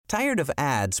Tired of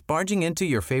ads barging into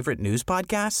your favorite news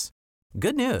podcasts?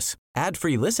 Good news.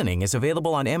 Ad-free listening is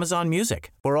available on Amazon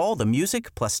Music for all the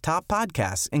music plus top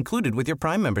podcasts included with your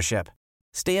Prime membership.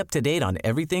 Stay up to date on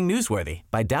everything newsworthy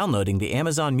by downloading the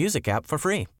Amazon Music app for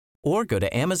free or go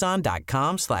to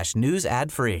amazon.com/news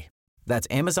ad free. That's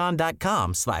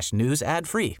amazon.com/news ad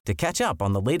free to catch up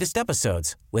on the latest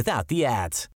episodes without the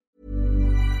ads.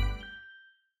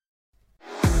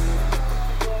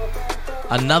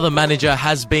 Another manager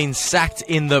has been sacked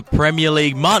in the Premier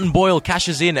League. Martin Boyle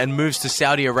cashes in and moves to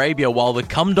Saudi Arabia while the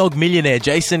Cumdog millionaire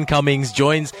Jason Cummings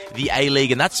joins the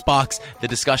A-League, and that sparks the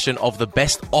discussion of the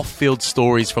best off-field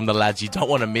stories from the lads. You don't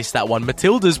want to miss that one.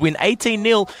 Matildas win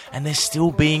 18-0 and they're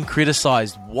still being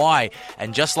criticised. Why?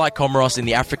 And just like Comoros in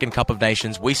the African Cup of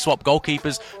Nations, we swap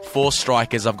goalkeepers for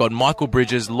strikers. I've got Michael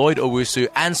Bridges, Lloyd Owusu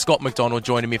and Scott McDonald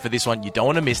joining me for this one. You don't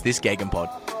want to miss this Gegenpod.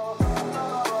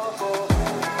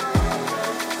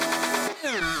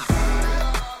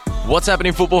 What's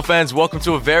happening, football fans? Welcome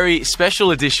to a very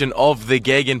special edition of the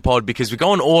Gegenpod because we're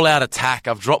going all-out attack.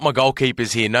 I've dropped my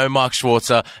goalkeepers here. No Mark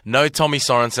Schwarzer, no Tommy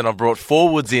Sorensen. I've brought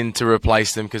forwards in to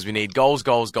replace them because we need goals.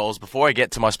 Before I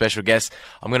get to my special guest,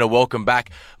 I'm going to welcome back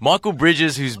Michael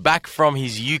Bridges, who's back from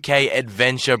his UK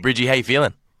adventure. Bridgie, how you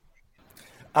feeling?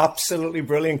 Absolutely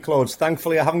brilliant, Claude.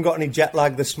 Thankfully, I haven't got any jet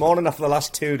lag this morning after the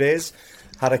last 2 days.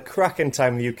 Had a cracking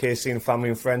time in the UK, seeing family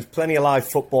and friends. Plenty of live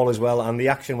football as well, and the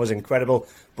action was incredible.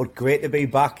 But great to be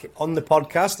back on the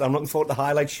podcast. I'm looking forward to the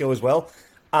highlight show as well.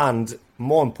 And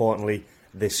more importantly,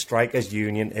 the Strikers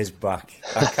Union is back.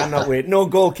 I cannot wait. No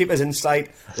goalkeepers in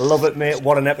sight. Love it, mate.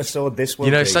 What an episode this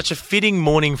will be. Such a fitting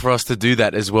morning for us to do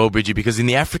that as well, Bridgie, because in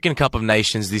the African Cup of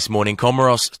Nations this morning,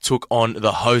 Comoros took on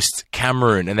the host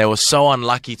Cameroon, and they were so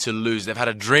unlucky to lose. They've had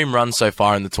a dream run so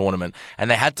far in the tournament, and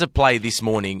they had to play this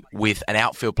morning with an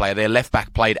outfield player. Their left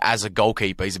back played as a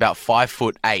goalkeeper. He's about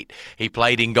 5'8". He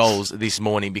played in goals this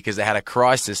morning because they had a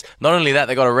crisis. Not only that,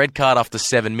 they got a red card after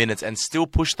 7 minutes and still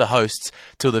pushed the hosts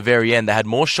till the very end. They had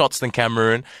more shots than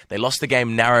Cameroon. They lost the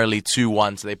game narrowly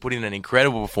 2-1, so they put in an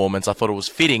incredible performance. I thought it was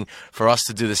fitting for us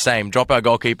to do the same, drop our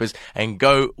goalkeepers and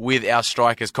go with our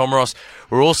strikers. Comoros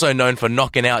were also known for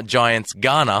knocking out giants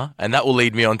Ghana, and that will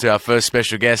lead me on to our first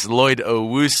special guest, Lloyd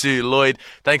Owusu. Lloyd,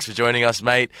 thanks for joining us,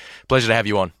 mate. Pleasure to have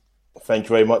you on. Thank you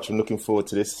very much. I'm looking forward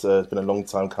to this. It's been a long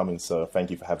time coming, so thank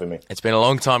you for having me. It's been a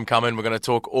long time coming. We're going to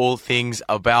talk all things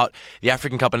about the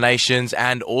African Cup of Nations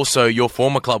and also your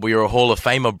former club where you're a Hall of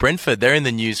Famer, Brentford. They're in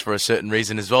the news for a certain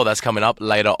reason as well. That's coming up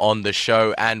later on the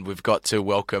show, and we've got to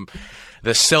welcome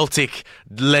the Celtic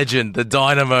legend, the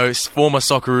Dynamo, former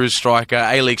Socceroos striker,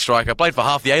 A-League striker, played for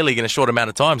half the A-League in a short amount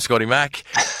of time, Scotty Mack.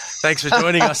 Thanks for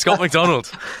joining us, Scott McDonald.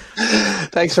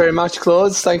 Thanks very much,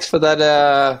 Claude. Thanks for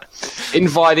that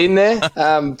invite in there.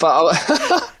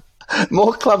 But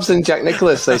more clubs than Jack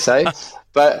Nicklaus, they say.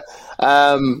 But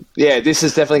this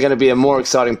is definitely going to be a more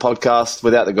exciting podcast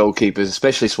without the goalkeepers,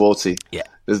 especially Swartzy. Yeah.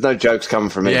 There's no jokes coming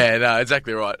from him. Yeah, no,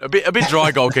 exactly right. A bit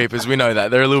dry goalkeepers, we know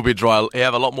that. They're a little bit dry. You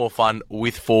have a lot more fun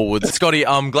with forwards. Scotty,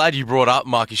 I'm glad you brought up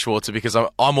Marky Schwarzer because I'm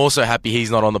also happy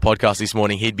he's not on the podcast this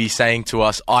morning. He'd be saying to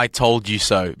us, I told you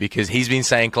so, because he's been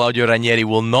saying Claudio Ranieri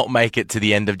will not make it to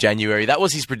the end of January. That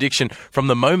was his prediction from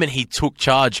the moment he took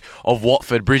charge of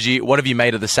Watford. Bridgie, what have you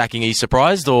made of the sacking? Are you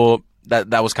surprised or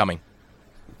that was coming?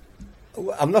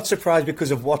 I'm not surprised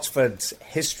because of Watford's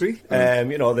history.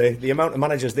 The amount of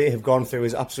managers they have gone through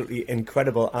is absolutely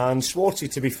incredible. And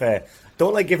Swartzy, to be fair,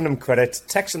 don't like giving him credit.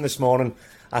 Texting this morning,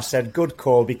 I said good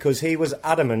call because he was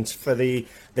adamant for the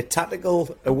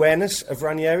tactical awareness of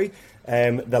Ranieri.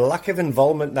 The lack of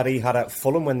involvement that he had at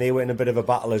Fulham when they were in a bit of a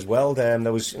battle as well. There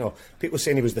was, people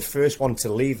saying he was the first one to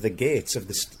leave the gates of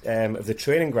the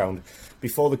training ground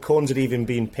before the cones had even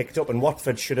been picked up. And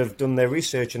Watford should have done their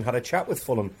research and had a chat with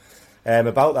Fulham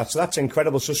about that. So that's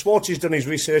incredible. So Swartzy's done his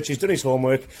research, he's done his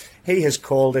homework, he has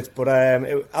called it, but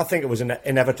I think it was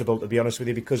inevitable, to be honest with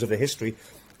you, because of the history.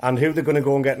 And who they're going to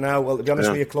go and get now, well, to be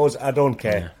honest with you, Claude, I don't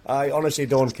care. Yeah. I honestly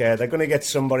don't care. They're going to get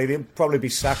somebody, they'll probably be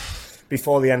sacked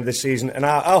before the end of the season, and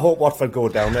I hope Watford go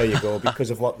down, there you go,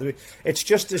 because of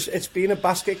it's been a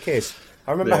basket case.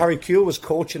 I remember Harry Kewell was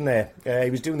coaching there, he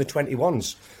was doing the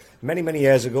 21s many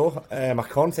years ago. I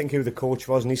can't think who the coach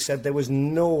was, and he said there was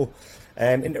no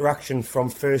interaction from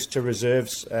first to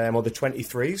reserves or the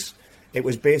 23s. It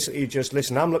was basically just,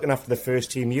 listen, I'm looking after the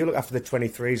first team, you look after the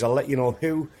 23s, I'll let you know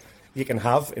who you can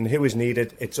have and who is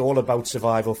needed. It's all about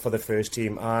survival for the first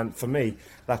team, and for me,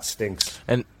 that stinks.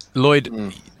 And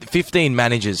Lloyd, 15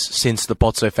 managers since the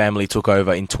Pozzo family took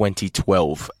over in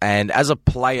 2012. And as a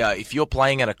player, if you're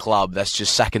playing at a club that's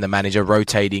just sacking the manager,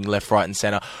 rotating left, right and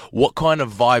centre, what kind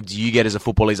of vibe do you get as a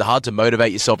footballer? Is it hard to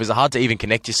motivate yourself? Is it hard to even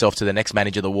connect yourself to the next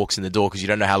manager that walks in the door because you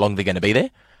don't know how long they're going to be there?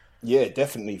 Yeah,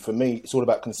 definitely. For me, it's all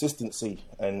about consistency.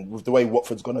 And with the way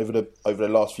Watford's gone over the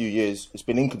last few years, it's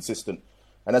been inconsistent.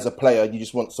 And as a player, you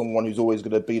just want someone who's always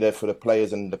going to be there for the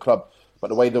players and the club. But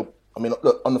look,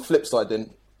 on the flip side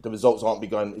then, the results aren't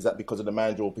going, is that because of the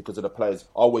manager or because of the players?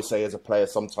 I always say as a player,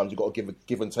 sometimes you've got to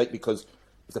give and take, because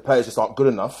if the players just aren't good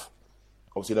enough,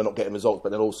 obviously they're not getting results,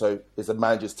 but then also is the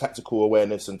manager's tactical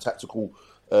awareness and tactical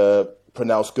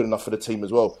pronounce good enough for the team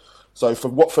as well. So for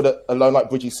Watford alone, like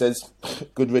Bridgie says,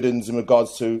 good riddance in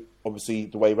regards to obviously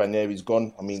the way Ranieri's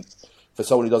gone. I mean, for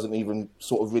someone who doesn't even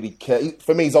sort of really care,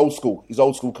 for me, he's old school. He's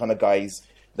old school kind of guy.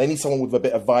 They need someone with a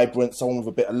bit of vibrance, someone with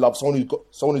a bit of love, someone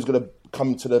who's going to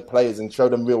come to the players and show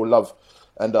them real love.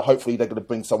 And hopefully they're going to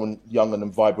bring someone young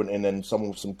and vibrant in, and someone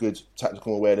with some good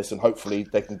tactical awareness, and hopefully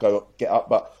they can get up.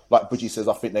 But like Bridgie says,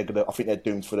 I think they're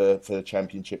doomed for the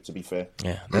championship. To be fair,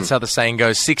 yeah, that's how the saying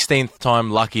goes. 16th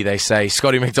time lucky, they say.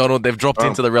 Scotty McDonald, they've dropped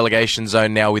into the relegation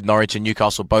zone now with Norwich and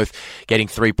Newcastle both getting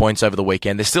 3 points over the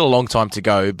weekend. There's still a long time to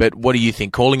go, but what do you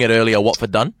think? Calling it earlier,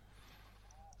 Watford done?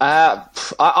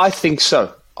 I think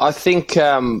so. I think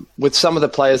with some of the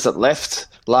players that left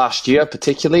last year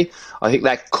particularly, I think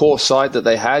that core side that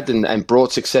they had and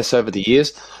brought success over the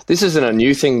years, this isn't a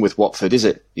new thing with Watford, is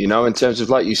it? You know, in terms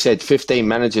of, like you said, 15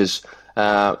 managers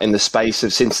in the space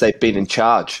of since they've been in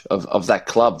charge of that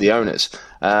club, the owners.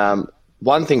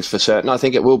 One thing's for certain, I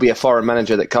think it will be a foreign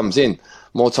manager that comes in.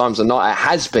 More times than not, it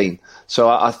has been. So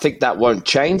I think that won't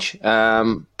change.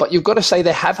 But you've got to say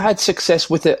they have had success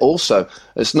with it also.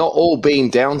 It's not all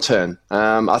been downturn.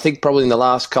 I think probably in the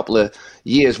last couple of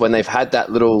years when they've had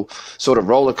that little sort of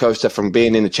roller coaster from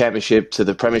being in the Championship to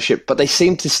the Premiership, but they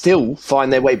seem to still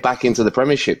find their way back into the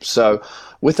Premiership. So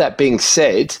with that being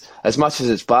said, as much as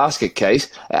it's basket case,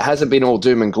 it hasn't been all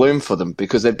doom and gloom for them,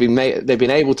 because they've been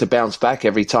able to bounce back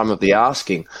every time of the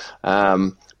asking.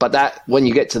 But that, when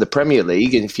you get to the Premier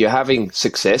League, and if you're having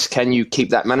success, can you keep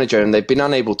that manager? And they've been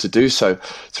unable to do so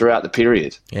throughout the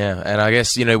period. Yeah, and I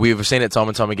guess, we've seen it time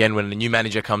and time again when a new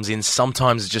manager comes in,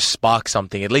 sometimes it just sparks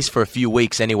something, at least for a few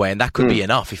weeks anyway, and that could be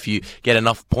enough. If you get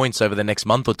enough points over the next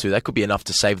month or two, that could be enough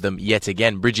to save them yet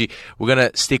again. Bridgie, we're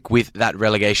going to stick with that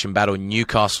relegation battle.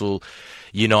 Newcastle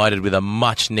United with a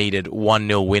much-needed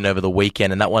 1-0 win over the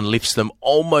weekend, and that one lifts them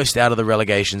almost out of the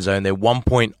relegation zone. They're 1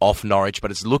 point off Norwich,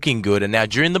 but it's looking good. And now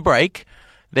during the break,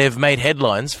 they've made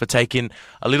headlines for taking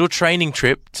a little training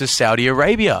trip to Saudi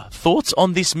Arabia. Thoughts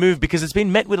on this move? Because it's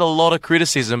been met with a lot of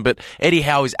criticism, but Eddie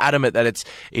Howe is adamant that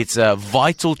it's a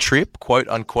vital trip,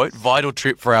 quote-unquote, vital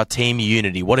trip for our team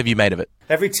unity. What have you made of it?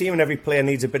 Every team and every player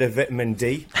needs a bit of vitamin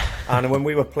D. And when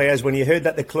we were players, when you heard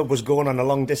that the club was going on a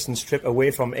long-distance trip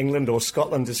away from England or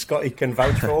Scotland, as Scotty can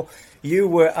vouch for, you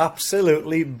were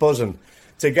absolutely buzzing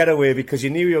to get away, because you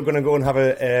knew you were going to go and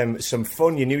have some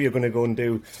fun. You knew you were going to go and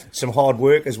do some hard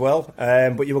work as well.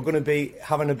 But you were going to be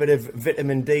having a bit of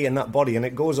vitamin D in that body, and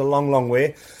it goes a long, long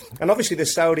way. And obviously the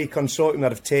Saudi consortium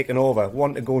that have taken over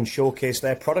want to go and showcase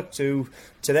their product to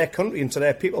their country and to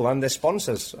their people and their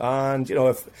sponsors. And,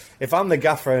 if I'm the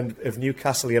gaffer of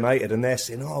Newcastle United and they're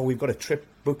saying, oh, we've got a trip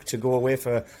booked to go away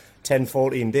for 10,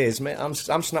 14 days, mate, I'm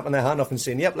snapping their hand off and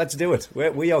saying, yep, let's do it.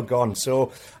 We are gone.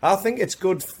 So I think it's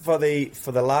good for the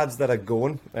lads that are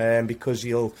going, because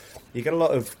you get a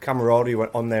lot of camaraderie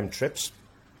on them trips.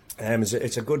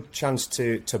 It's a good chance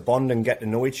to bond and get to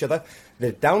know each other.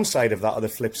 The downside of that, or the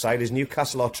flip side, is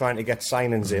Newcastle are trying to get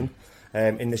signings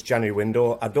in this January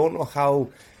window. I don't know how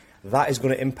that is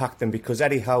going to impact them, because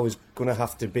Eddie Howe is going to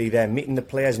have to be there meeting the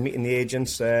players, meeting the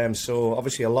agents. So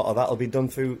obviously a lot of that will be done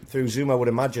through Zoom, I would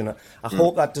imagine. I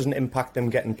hope that doesn't impact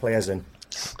them getting players in.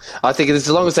 I think as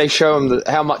long as they show them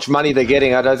how much money they're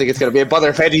getting, I don't think it's going to be a bother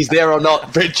if Eddie's there or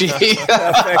not, Bridgie.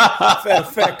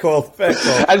 fair call.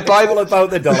 And all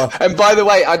about the dollar. And by the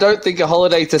way, I don't think a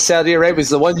holiday to Saudi Arabia is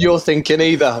the one you're thinking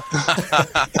either.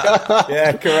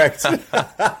 Yeah, correct.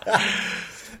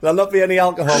 There'll not be any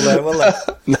alcohol there, will there?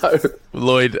 No.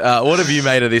 Lloyd, what have you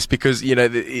made of this? Because,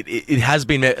 it has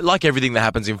been met, like everything that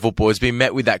happens in football, it's been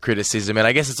met with that criticism. And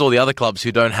I guess it's all the other clubs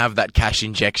who don't have that cash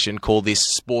injection call this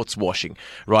sports washing,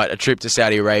 right? A trip to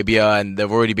Saudi Arabia, and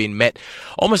they've already been met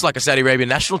almost like a Saudi Arabian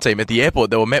national team at the airport.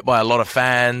 They were met by a lot of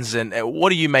fans. And what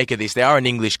do you make of this? They are an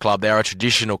English club. They are a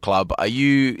traditional club.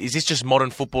 Is this just modern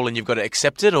football and you've got to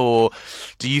accept it? Or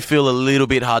do you feel a little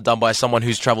bit hard done by someone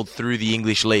who's travelled through the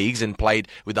English leagues and played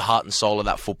with the heart and soul of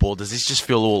that football? Does this just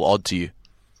feel all odd to you?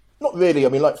 Not really. I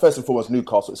mean, first and foremost,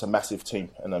 Newcastle, it's a massive team,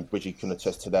 and Bridgie can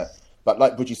attest to that. But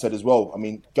like Bridgie said as well, I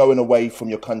mean, going away from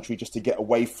your country just to get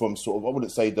away from sort of, I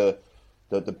wouldn't say the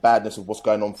badness of what's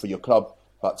going on for your club,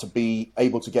 but to be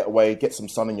able to get away, get some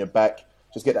sun in your back,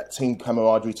 just get that team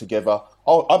camaraderie together.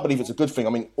 I believe it's a good thing. I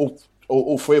mean,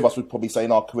 all three of us would probably say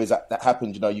in our careers that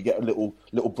happens. You know, you get a little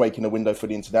break in the window for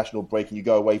the international break, and you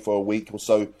go away for a week or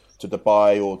so to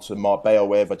Dubai or to Marbella or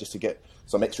wherever, just to get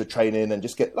some extra training and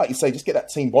just get, like you say, just get that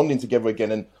team bonding together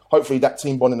again. And hopefully that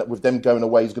team bonding with them going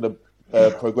away is going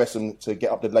to progress them to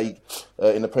get up the league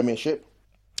in the Premiership.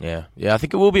 Yeah, I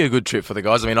think it will be a good trip for the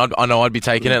guys. I mean, I know I'd be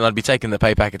taking it, and I'd be taking the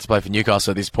pay packet to play for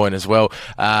Newcastle at this point as well.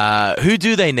 Who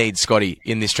do they need, Scotty,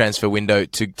 in this transfer window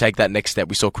to take that next step?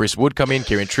 We saw Chris Wood come in,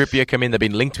 Kieran Trippier come in. They've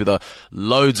been linked with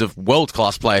loads of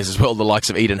world-class players as well, the likes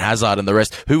of Eden Hazard and the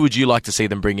rest. Who would you like to see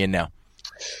them bring in now?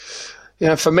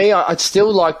 Yeah, for me, I'd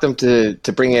still like them to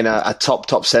bring in a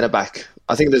top centre-back.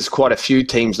 I think there's quite a few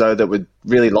teams, though, that would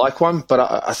really like one. But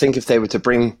I think if they were to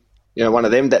bring one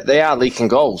of them, that they are leaking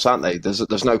goals, aren't they?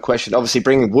 There's no question. Obviously,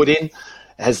 bringing Wood in,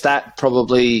 has that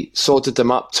probably sorted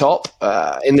them up top?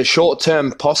 In the short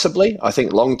term, possibly. I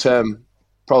think long term,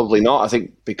 probably not. I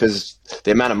think because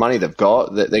the amount of money they've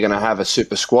got, that they're going to have a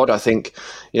super squad. I think,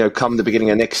 come the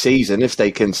beginning of next season, if they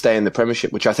can stay in the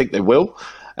Premiership, which I think they will.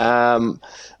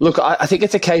 Look, I think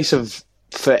it's a case of,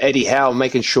 for Eddie Howe,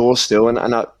 making sure still,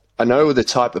 and I know the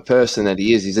type of person that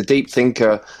he is. He's a deep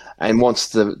thinker and wants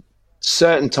the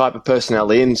certain type of personnel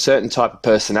certain type of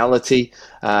personality,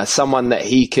 someone that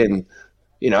he can,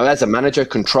 as a manager,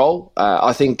 control.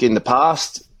 I think in the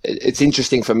past, it's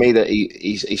interesting for me that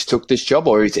he's took this job,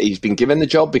 or he's been given the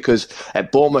job, because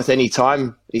at Bournemouth, any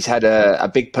time he's had a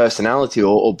big personality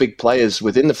or big players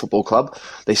within the football club,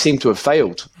 they seem to have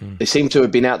failed. They seem to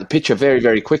have been out the picture very,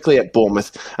 very quickly at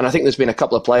Bournemouth. And I think there's been a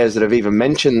couple of players that have even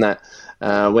mentioned that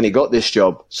when he got this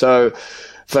job. So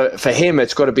for him,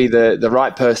 it's got to be the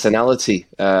right personality.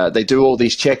 They do all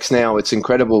these checks now. It's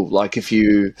incredible. Like if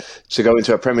you to go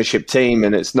into a Premiership team,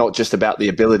 and it's not just about the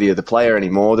ability of the player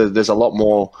anymore. There's a lot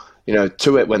more,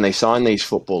 to it when they sign these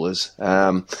footballers.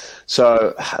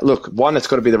 So look, one, it's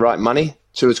got to be the right money.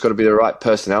 Two, it's got to be the right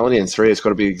personality. And three, it's got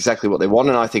to be exactly what they want.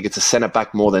 And I think it's a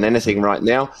centre-back more than anything right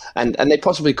now. And they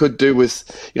possibly could do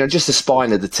with, just the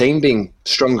spine of the team being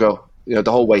stronger,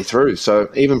 the whole way through. So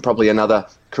even probably another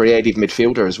creative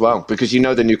midfielder as well, because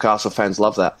the Newcastle fans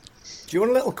love that. Do you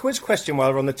want a little quiz question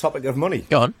while we're on the topic of money?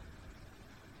 Go on.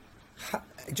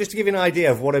 Just to give you an idea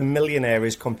of what a millionaire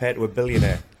is compared to a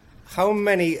billionaire,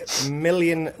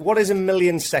 what is a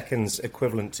million seconds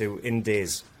equivalent to in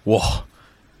days? Whoa.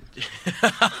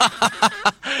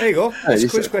 There you go. That's a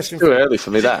quiz question. Too early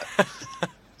for me, that.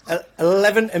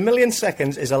 1 million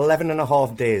seconds is 11 and a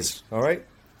half days, all right?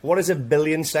 What is a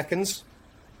billion seconds?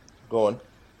 Go on.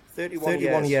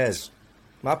 31 years.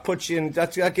 That puts you in.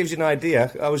 That gives you an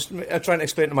idea. I was trying to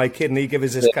explain to my kid, and he gave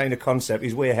us this kind of concept.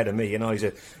 He's way ahead of me.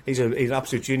 He's an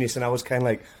absolute genius, and I was kind of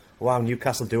like, wow,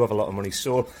 Newcastle do have a lot of money.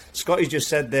 So Scotty's just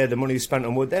said there, the money spent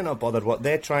on Wood, they're not bothered. What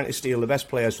they're trying to steal the best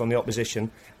players from the opposition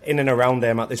in and around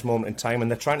them at this moment in time, and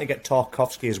they're trying to get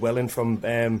Tarkowski as well in from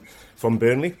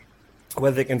Burnley.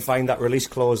 Whether they can find that release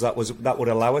clause that would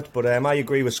allow it. But I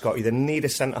agree with Scotty. They need a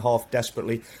centre-half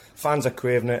desperately. Fans are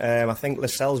craving it. I think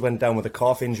Lascelles went down with a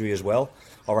calf injury as well,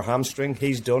 or a hamstring.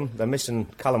 He's done. They're missing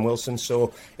Callum Wilson.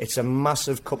 So it's a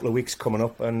massive couple of weeks coming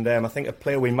up. And I think a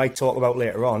player we might talk about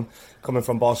later on, coming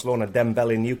from Barcelona,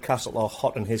 Dembele, Newcastle are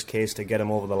hot in his case to get him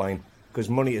over the line, because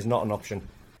money is not an option.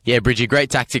 Yeah, Bridgie, great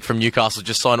tactic from Newcastle.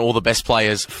 Just sign all the best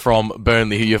players from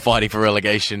Burnley who you're fighting for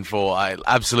relegation for. I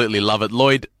absolutely love it.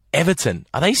 Lloyd, Everton,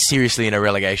 are they seriously in a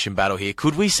relegation battle here?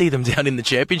 Could we see them down in the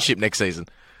Championship next season?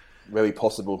 Very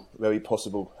possible, very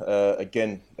possible.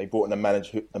 Again, they brought in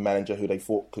a manager who they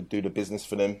thought could do the business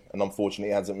for them, and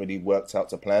unfortunately it hasn't really worked out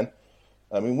to plan.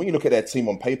 I mean, when you look at their team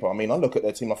on paper, I look at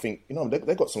their team, I think,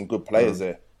 they've got some good players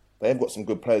there. They have got some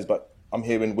good players, but I'm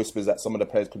hearing whispers that some of the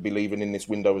players could be leaving in this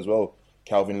window as well.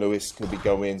 Calvin Lewis could be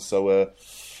going, so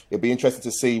it'll be interesting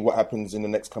to see what happens in the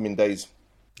next coming days.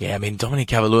 Yeah, Dominic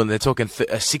Calvert-Lewin, they're talking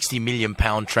a £60 million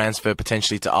transfer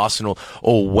potentially to Arsenal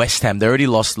or West Ham. They already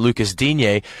lost Lucas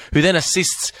Digne, who then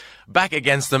assists back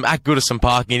against them at Goodison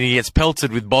Park, and he gets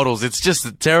pelted with bottles. It's just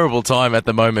a terrible time at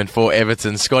the moment for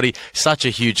Everton. Scotty, such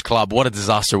a huge club. What a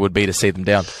disaster it would be to see them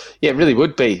down. Yeah, it really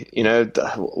would be.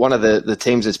 One of the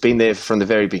teams that's been there from the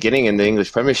very beginning in the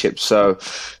English Premiership. So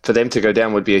for them to go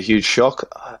down would be a huge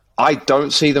shock. I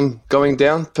don't see them going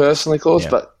down personally, of course,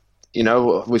 but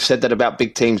we've said that about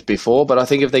big teams before, but I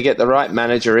think if they get the right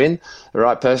manager in, the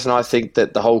right person, I think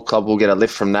that the whole club will get a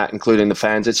lift from that, including the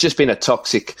fans. It's just been a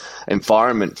toxic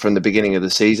environment from the beginning of the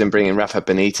season, bringing Rafa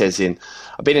Benitez in.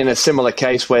 I've been in a similar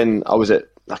case when I was at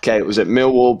okay, it was at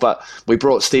Millwall, but we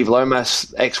brought Steve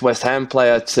Lomas, ex-West Ham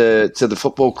player, to the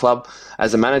football club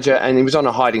as a manager, and he was on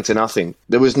a hiding to nothing.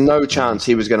 There was no chance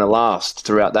he was going to last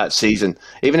throughout that season.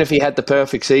 Even if he had the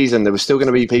perfect season, there was still going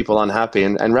to be people unhappy,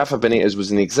 and Rafa Benitez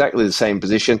was in exactly the same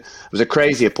position. It was a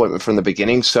crazy appointment from the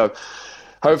beginning, so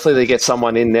hopefully they get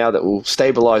someone in now that will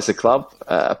stabilise the club,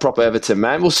 a proper Everton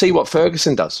man. We'll see what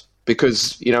Ferguson does.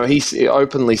 Because, he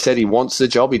openly said he wants the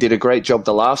job. He did a great job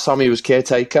the last time he was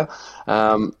caretaker.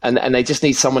 And they just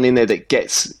need someone in there that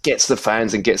gets the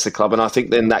fans and gets the club. And I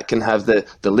think then that can have the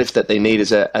lift that they need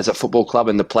as a football club,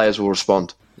 and the players will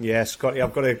respond. Yeah, Scotty,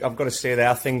 I've got to say that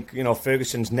I think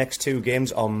Ferguson's next 2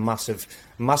 games are massive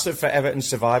for Everton's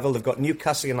survival. They've got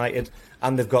Newcastle United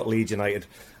and they've got Leeds United,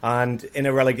 and in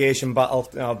a relegation battle,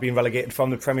 I've been relegated from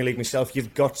the Premier League myself.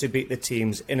 You've got to beat the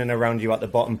teams in and around you at the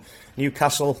bottom.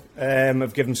 Newcastle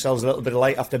have given themselves a little bit of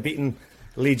light after beating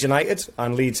Leeds United,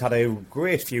 and Leeds had a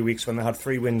great few weeks when they had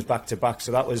 3 wins back to back.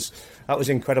 So that was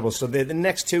incredible. So the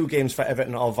next 2 games for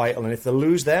Everton are vital, and if they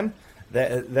lose them,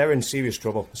 they're in serious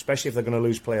trouble, especially if they're going to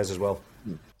lose players as well.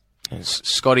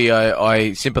 Scotty,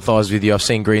 I sympathise with you. I've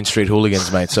seen Green Street Hooligans,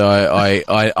 mate, so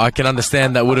I can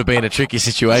understand that would have been a tricky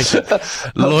situation.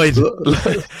 Lloyd,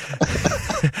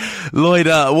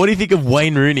 what do you think of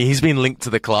Wayne Rooney? He's been linked to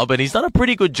the club, and he's done a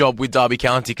pretty good job with Derby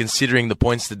County considering the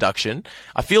points deduction.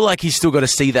 I feel like he's still got to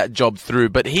see that job through,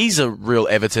 but he's a real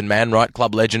Everton man, right?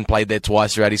 Club legend, played there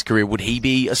twice throughout his career. Would he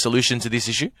be a solution to this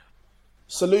issue?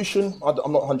 Solution?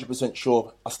 I'm not 100%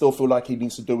 sure. I still feel like he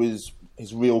needs to do his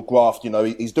real graft.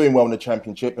 He's doing well in the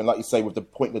Championship, and like you say, with the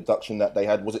point deduction that they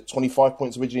had, was it 25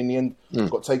 points originally in the end?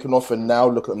 Got taken off, and now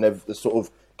look at them, they're sort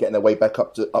of getting their way back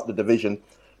up the division.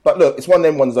 But look, it's one of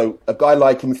them ones though. A guy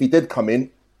like him, if he did come in,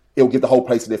 he'll give the whole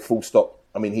place their full stop.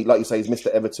 I mean, he, like you say, he's Mr.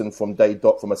 Everton from day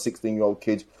dot, from a 16-year-old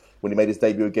kid when he made his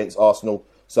debut against Arsenal.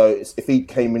 So if he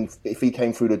came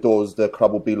through the doors, the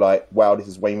club will be like, wow, this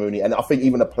is Wayne Rooney. And I think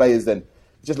even the players then,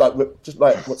 just like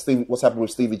what's happened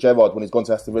with Stevie Gerrard when he's gone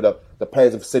to Aston Villa, the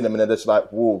players have seen him and they're just like,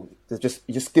 whoa, it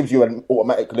just gives you an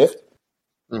automatic lift.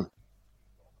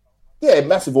 Yeah,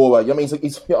 massive aura. I mean,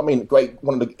 he's great,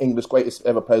 one of the English greatest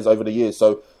ever players over the years.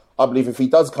 So I believe if he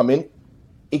does come in,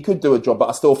 he could do a job, but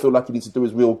I still feel like he needs to do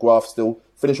his real graft still,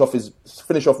 finish off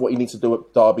what he needs to do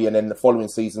at Derby, and then the following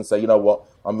season say, you know what,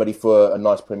 I'm ready for a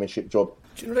nice Premiership job.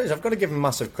 Do you know what it is? I've got to give him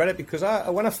massive credit, because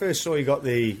when I first saw he got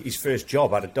his first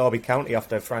job at Derby County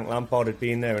after Frank Lampard had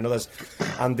been there and others,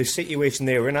 and the situation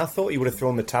they were in, I thought he would have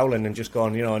thrown the towel in and just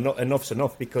gone, enough's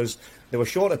enough, because they were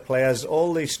short of players,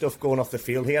 all this stuff going off the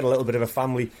field. He had a little bit of a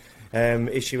family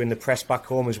issue in the press back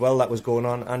home as well that was going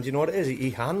on, and you know what it is?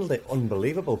 He handled it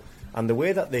unbelievable. And the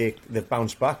way that they've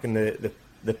bounced back and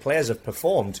the players have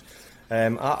performed,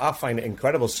 I find it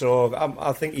incredible. So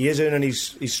I think he is earning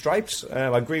his stripes.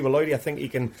 I agree with Lloydie. I think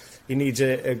he needs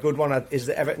a good one. Is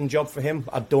the Everton job for him?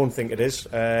 I don't think it is.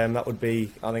 I think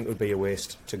it would be a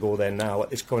waste to go there now at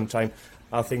this current time.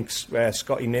 I think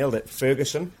Scotty nailed it.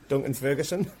 Duncan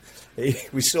Ferguson.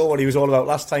 We saw what he was all about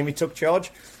last time he took charge.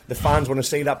 The fans want to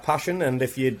see that passion, and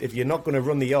if you're not going to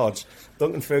run the yards,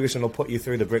 Duncan Ferguson will put you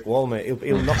through the brick wall, mate.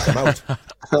 He'll knock them out.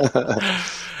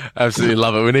 Absolutely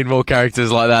love it. We need more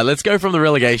characters like that. Let's go from the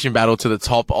relegation battle to the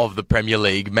top of the Premier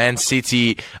League. Man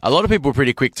City, a lot of people were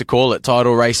pretty quick to call it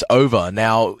title race over.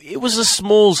 Now, it was a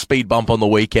small speed bump on the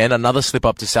weekend. Another slip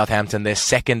up to Southampton, their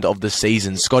second of the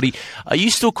season. Scotty, are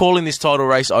you still calling this title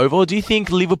race over, or do you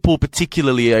think Liverpool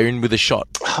particularly are in with a shot?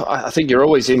 I think you're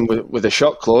always in with a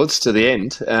shot, Claude, to the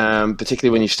end,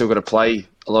 particularly when you've still got to play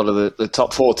a lot of the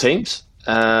top 4 teams.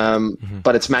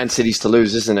 But it's Man City's to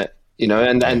lose, isn't it?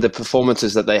 And the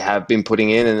performances that they have been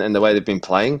putting in and the way they've been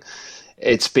playing,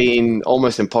 it's been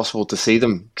almost impossible to see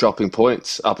them dropping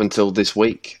points up until this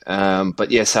week. But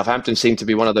yeah, Southampton seem to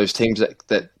be one of those teams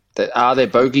that are their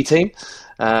bogey team.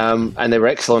 And they were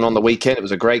excellent on the weekend. It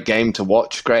was a great game to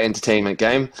watch, great entertainment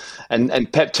game.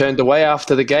 And Pep turned away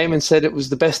after the game and said it was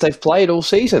the best they've played all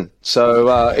season.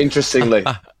 So, interestingly.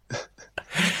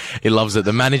 He loves it.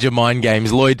 The manager mind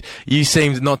games. Lloyd, you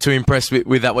seemed not too impressed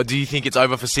with that one. Do you think it's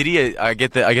over for City? I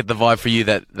get the vibe for you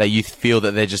that you feel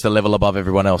that they're just a level above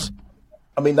everyone else.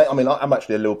 I'm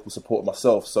actually a Liverpool supporter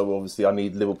myself, so obviously I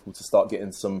need Liverpool to start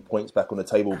getting some points back on the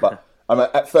table. But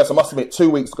at first, I must admit, 2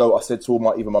 weeks ago, I said to all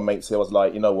my mates here, I was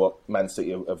like, you know what, Man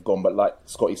City have gone. But like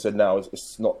Scotty said now,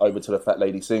 it's not over till the fat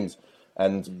lady sings.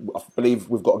 And I believe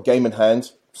we've got a game in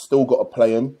hand, still got to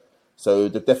play them. So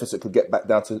the deficit could get back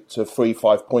down to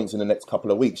 3-5 points in the next couple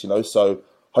of weeks, So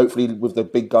hopefully with the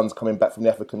big guns coming back from the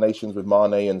African nations, with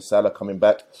Mane and Salah coming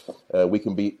back, we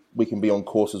can be on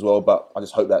course as well. But I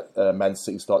just hope that Man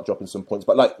City start dropping some points.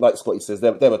 But like Scotty says,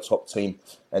 they're a top team,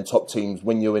 and top teams,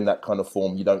 when you're in that kind of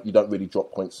form, you don't really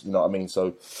drop points. You know what I mean?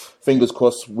 So fingers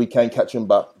crossed we can catch them,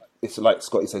 but it's like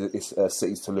Scotty said, it's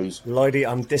City's to lose. Lloydie,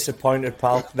 I'm disappointed,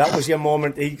 pal. That was your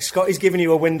moment. Scotty's giving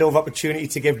you a window of opportunity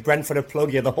to give Brentford a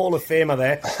plug. You're the Hall of Famer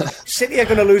there. City are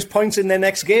going to lose points in their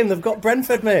next game. They've got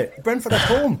Brentford, mate. Brentford at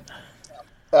home.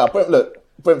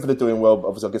 Brentford are doing well.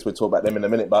 Obviously, I guess we'll talk about them in a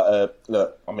minute. But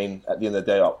look, I mean, at the end of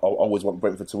the day, I always want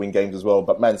Brentford to win games as well.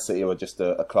 But Man City are just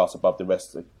a class above the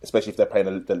rest, especially if they're playing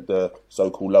the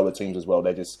so-called lower teams as well.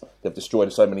 They've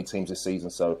destroyed so many teams this season,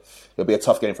 so it'll be a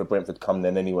tough game for Brentford come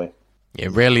then anyway. Yeah,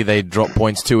 rarely they drop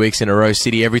points 2 weeks in a row.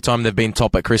 City, every time they've been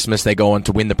top at Christmas, they go on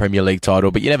to win the Premier League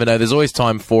title. But you never know. There's always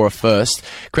time for a first.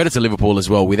 Credit to Liverpool as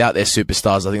well. Without their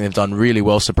superstars, I think they've done really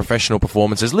well. Some professional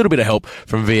performances. A little bit of help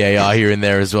from VAR here and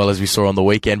there as well, as we saw on the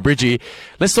weekend. Bridgie,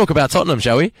 let's talk about Tottenham,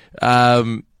 shall we?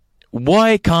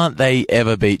 Why can't they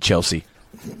ever beat Chelsea?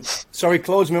 Sorry,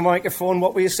 close my microphone.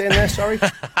 What were you saying there? Sorry,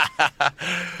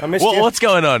 I missed you. What's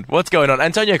going on?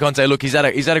 Antonio Conte, look, he's had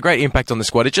a great impact on the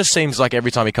squad. It just seems like every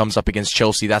time he comes up against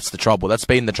Chelsea, that's the trouble. That's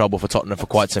been the trouble for Tottenham for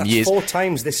quite some years. 4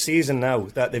 times this season now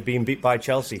that they've been beat by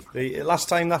Chelsea. The last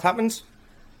time that happened,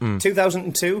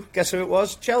 2002. Guess who it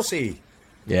was? Chelsea.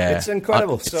 Yeah, it's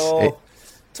incredible.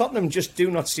 Tottenham just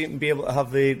do not seem to be able to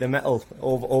have the mettle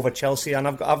over Chelsea, and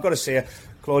I've got to say,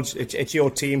 Claude, it's your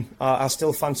team. I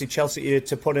still fancy Chelsea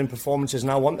to put in performances,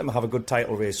 and I want them to have a good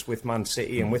title race with Man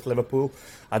City and with Liverpool.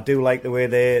 I do like the way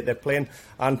they're playing.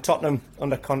 And Tottenham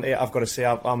under Conte, I've got to say,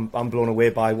 I'm blown away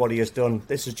by what he has done.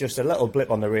 This is just a little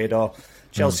blip on the radar.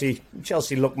 Chelsea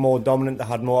looked more dominant. They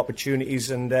had more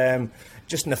opportunities, and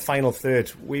just in the final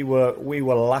third, we were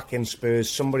lacking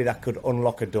Spurs, somebody that could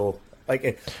unlock a door.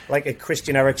 Like a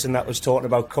Christian Eriksen that was talking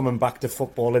about coming back to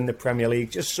football in the Premier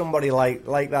League. Just somebody like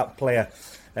that player.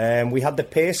 We had the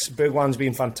pace. Bergwijn's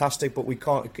been fantastic, but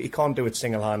he can't do it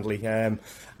single-handedly. And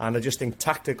I just think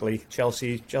tactically,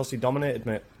 Chelsea dominated,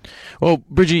 mate. Well,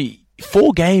 Bridgie,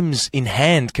 4 games in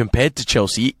hand compared to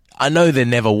Chelsea. I know they're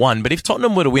never won, but if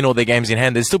Tottenham were to win all their games in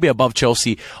hand, they'd still be above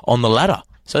Chelsea on the ladder.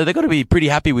 So they've got to be pretty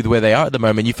happy with where they are at the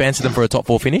moment. You fancy them for a top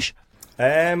 4 finish?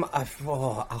 I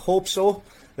hope so.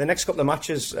 The next couple of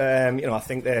matches, I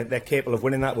think they're capable of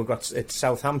winning that. It's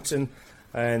Southampton,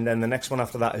 and then the next one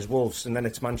after that is Wolves, and then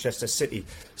it's Manchester City.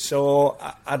 So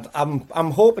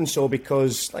I'm hoping so,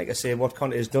 because, like I say, what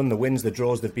Conte has done, the wins, the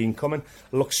draws, they've been coming,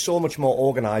 looks so much more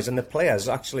organised, and the players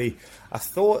actually. I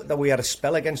thought that we had a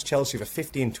spell against Chelsea for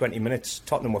 15-20 minutes.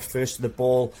 Tottenham were first to the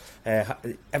ball.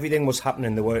 Everything was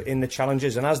happening. They were in the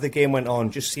challenges, and as the game went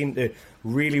on, just seemed to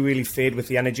really, really fade with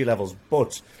the energy levels.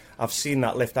 But I've seen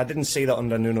that lift. I didn't see that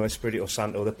under Nuno Espirito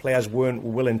Santo. The players weren't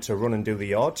willing to run and do the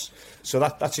yards. So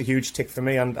that's a huge tick for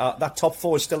me. And that top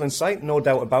 4 is still in sight, no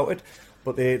doubt about it.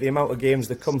 But the amount of games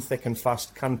that come thick and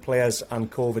fast, can players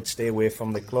and COVID stay away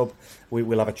from the club, we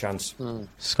will have a chance.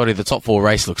 Scotty, the top 4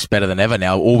 race looks better than ever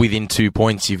now. All within 2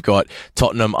 points. You've got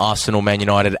Tottenham, Arsenal, Man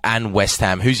United and West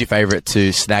Ham. Who's your favourite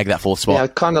to snag that 4th spot? Yeah,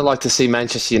 I'd kind of like to see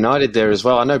Manchester United there as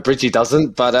well. I know Bridgie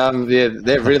doesn't, but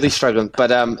they're really struggling.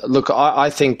 But look, I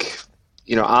think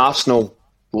Arsenal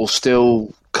will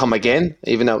still come again,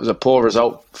 even though it was a poor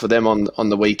result for them on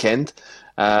the weekend.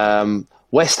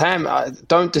 West Ham,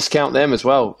 don't discount them as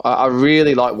well. I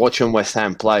really like watching West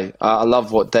Ham play. I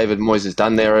love what David Moyes has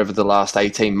done there over the last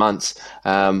 18 months.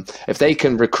 If they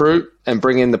can recruit and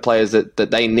bring in the players that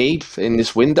they need in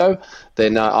this window,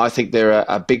 then I think they're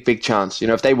a big chance.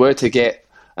 If they were to get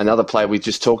another player we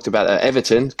just talked about,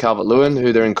 Everton, Calvert-Lewin,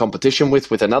 who they're in competition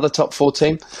with another top 4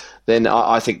 team, then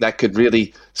I think that could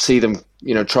really see them,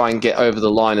 try and get over the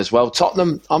line as well.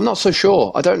 Tottenham, I'm not so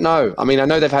sure. I don't know. I mean, I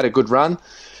know they've had a good run.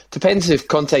 Depends if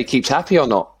Conte keeps happy or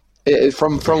not.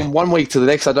 From 1 week to the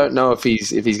next, I don't know if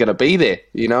he's going to be there.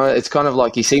 It's kind of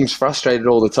like he seems frustrated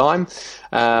all the time.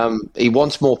 He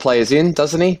wants more players in,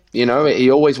 doesn't he?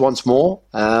 He always wants more.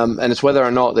 And it's whether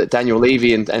or not that Daniel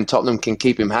Levy and Tottenham can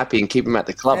keep him happy and keep him at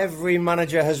the club. Every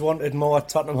manager has wanted more at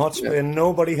Tottenham Hotspur, and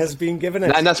nobody has been given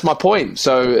it. And that's my point.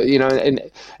 So,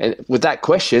 and with that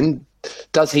question,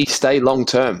 does he stay long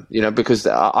term? Because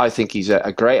I think he's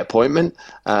a great appointment.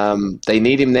 They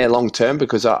need him there long term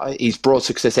because he's brought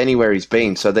success anywhere he's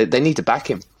been. So they need to back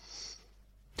him.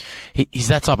 He's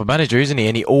that type of manager, isn't he?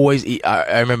 And he always,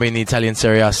 I remember in the Italian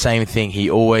Serie A, same thing. He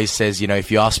always says,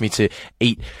 if you ask me to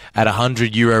eat at a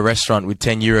 €100 restaurant with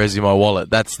 €10 in my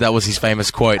wallet, that was his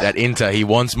famous quote at Inter. He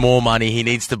wants more money. He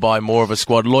needs to buy more of a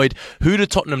squad. Lloyd, who do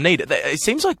Tottenham need? It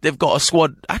seems like they've got a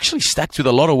squad actually stacked with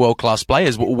a lot of world-class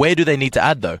players. Where do they need to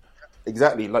add, though?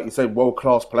 Exactly, like you said,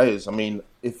 world-class players. I mean,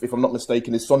 if I'm not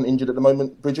mistaken, is Son injured at the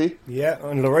moment, Bridgie? Yeah,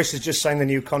 and Lloris has just signed the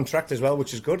new contract as well,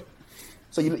 which is good.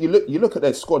 So you look at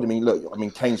their squad. I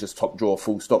mean, Kane's just top drawer,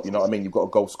 full stop. You know what I mean? You've got a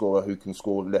goal scorer who can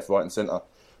score left, right, and centre.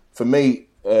 For me,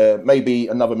 maybe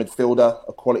another midfielder,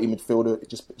 a quality midfielder,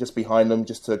 just behind them,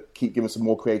 just to keep giving some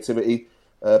more creativity.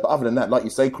 But other than that, like you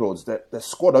say, Claude, their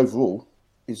squad overall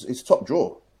is top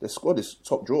drawer. Their squad is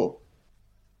top drawer.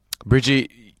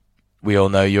 Bridgie, we all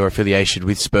know your affiliation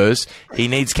with Spurs. He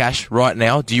needs cash right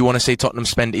now. Do you want to see Tottenham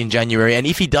spend in January? And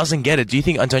if he doesn't get it, do you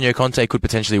think Antonio Conte could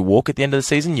potentially walk at the end of the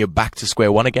season? You're back to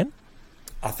square one again?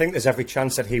 I think there's every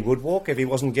chance that he would walk if he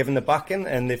wasn't given the backing.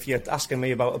 And if you're asking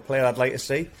me about a player I'd like to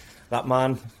see, that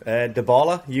man,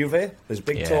 Dybala, Juve, there's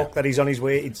big talk that he's on his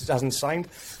way, he hasn't signed.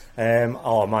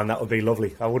 Oh man, that would be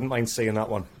lovely. I wouldn't mind seeing that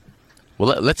one.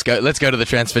 Well, let's go to the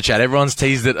transfer chat. Everyone's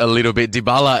teased it a little bit.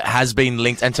 Dybala has been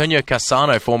linked. Antonio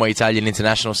Cassano, former Italian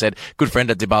international, said, good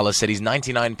friend at Dybala, said he's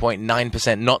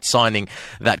 99.9% not signing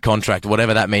that contract,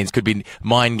 whatever that means. Could be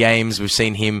mind games. We've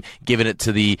seen him giving it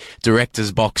to the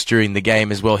director's box during the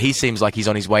game as well. He seems like he's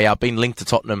on his way out, been linked to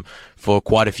Tottenham for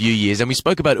quite a few years. And we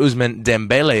spoke about Ousmane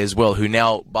Dembele as well, who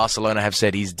now Barcelona have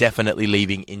said he's definitely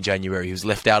leaving in January. He was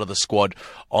left out of the squad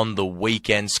on the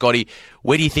weekend. Scotty,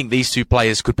 where do you think these two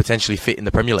players could potentially fit in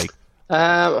the Premier League?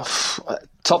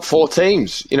 Top four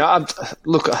teams. You know,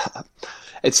 look,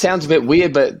 it sounds a bit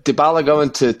weird, but Dybala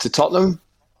going to Tottenham,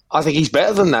 I think he's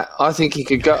better than that. I think he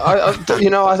could go.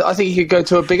 I think he could go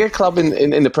to a bigger club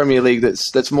in the Premier League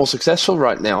that's more successful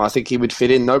right now. I think he would fit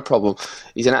in, no problem.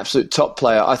 He's an absolute top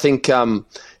player. I think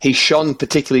he's shone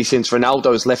particularly since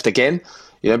Ronaldo's left again.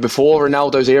 You know, before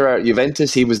Ronaldo's era at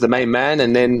Juventus, he was the main man,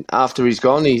 and then after he's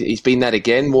gone, he's been that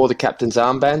again, wore the captain's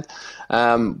armband.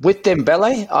 With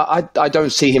Dembele, I don't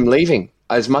see him leaving.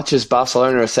 As much as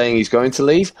Barcelona are saying he's going to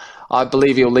leave, I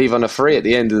believe he'll leave on a free at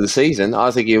the end of the season. I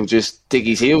think he'll just dig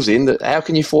his heels in. How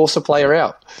can you force a player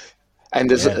out? And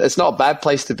it's not a bad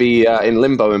place to be in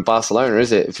limbo in Barcelona,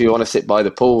 is it? If you want to sit by the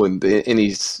pool and in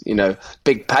his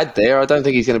big pad there, I don't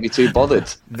think he's going to be too bothered.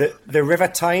 The River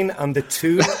Tyne and the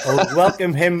Toon will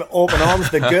welcome him open arms.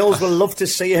 The girls will love to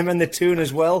see him in the Toon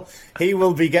as well. He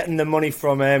will be getting the money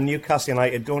from Newcastle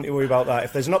United. Don't you worry about that.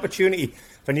 If there's an opportunity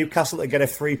for Newcastle to get a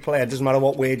free player, it doesn't matter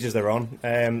what wages they're on,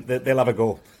 they'll have a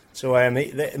go. So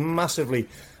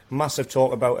massive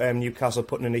talk about Newcastle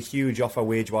putting in a huge offer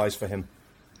wage-wise for him.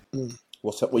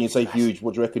 What's up? When you say huge,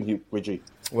 what do you reckon, Bridgie?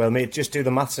 Well, mate, just do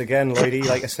the maths again, Lloydie.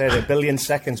 Like I said, 1 billion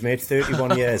seconds, mate,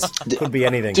 31 years. Could be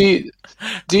anything.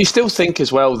 Do you still think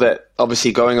as well that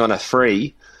obviously going on a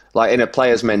free, like in a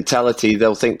player's mentality,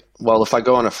 they'll think, well, if I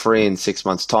go on a free in 6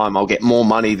 months' time, I'll get more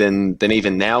money than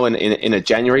even now in a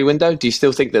January window? Do you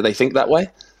still think that they think that way?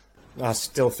 I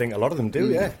still think a lot of them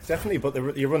do, yeah, definitely.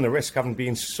 But you run the risk, having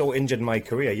been so injured in my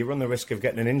career, you run the risk of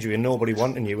getting an injury and nobody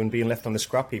wanting you and being left on the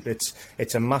scrap heap. It's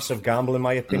a massive gamble, in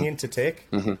my opinion, to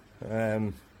take. Mm-hmm.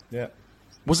 Yeah.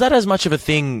 Was that as much of a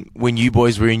thing when you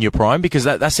boys were in your prime? Because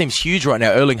that seems huge right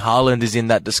now. Erling Haaland is in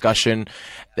that discussion.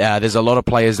 There's a lot of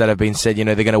players that have been said, they're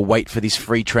going to wait for this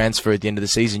free transfer at the end of the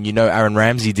season. Aaron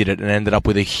Ramsey did it and ended up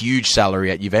with a huge salary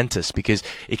at Juventus because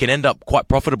it can end up quite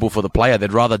profitable for the player.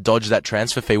 They'd rather dodge that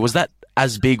transfer fee. Was that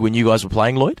as big when you guys were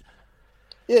playing, Lloyd?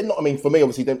 Yeah, for me,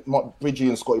 obviously, Bridgie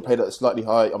and Scotty played at a slightly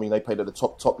high. I mean, they played at the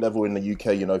top level in the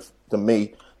UK, than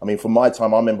me. I mean, from my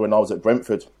time, I remember when I was at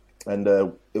Brentford, and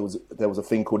there was a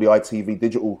thing called the ITV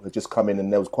Digital had just come in,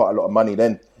 and there was quite a lot of money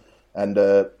then. And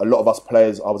a lot of us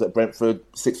players, I was at Brentford,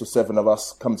 6 or 7 of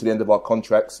us come to the end of our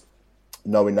contracts,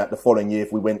 knowing that the following year,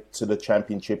 if we went to the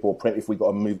Championship or if we got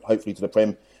to move, hopefully to the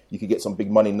Prem, you could get some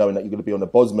big money knowing that you're going to be on the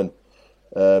Bosman.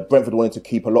 Brentford wanted to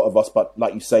keep a lot of us, but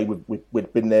like you say,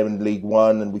 we'd been there in League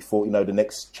One, and we thought, the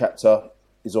next chapter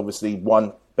is obviously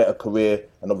one better career,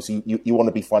 and obviously you want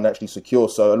to be financially secure.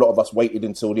 So a lot of us waited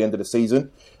until the end of the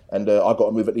season, and I got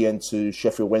a move at the end to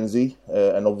Sheffield Wednesday,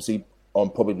 and obviously on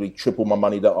probably triple my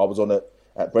money that I was on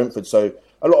at Brentford. So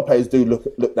a lot of players do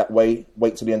look that way,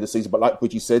 wait till the end of the season. But like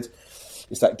Bridgie said,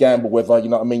 it's that gamble whether,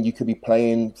 you could be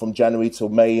playing from January till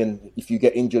May, and if you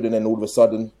get injured and then all of a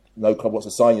sudden no club wants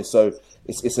to sign you. So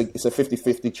it's a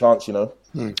 50-50 chance,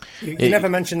 You never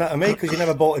mentioned that to me because you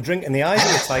never bought a drink in the eyes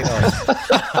of the tight eyes.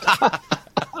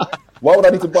 Why would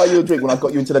I need to buy you a drink when I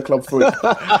got you into the club free?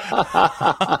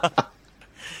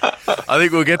 I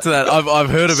think we'll get to that. I've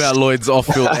heard about Lloyd's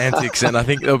off-field antics, and I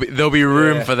think there'll be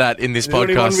room for that in this podcast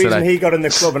only one reason today. he got in the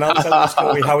club, and I'll tell the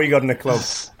story how he got in the club.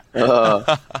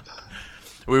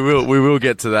 We will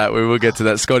get to that. We will get to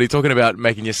that. Scotty, talking about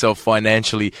making yourself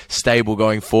financially stable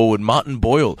going forward, Martin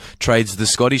Boyle trades the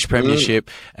Scottish Premiership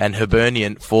and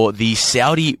Hibernian for the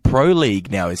Saudi Pro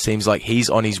League. Now, it seems like he's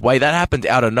on his way. That happened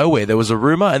out of nowhere. There was a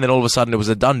rumour, and then all of a sudden it was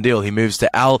a done deal. He moves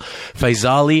to Al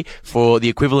Faisali for the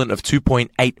equivalent of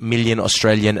 2.8 million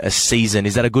Australian a season.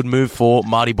 Is that a good move for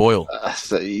Marty Boyle?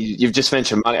 So you've just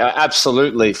mentioned money.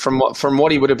 Absolutely. From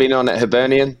what he would have been on at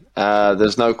Hibernian,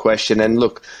 there's no question. And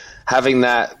look, having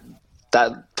that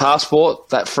passport,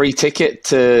 that free ticket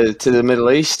to the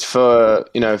Middle East for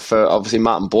obviously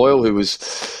Martin Boyle, who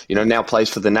was, now plays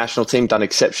for the national team, done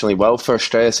exceptionally well for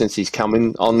Australia since he's come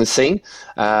in on the scene.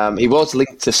 He was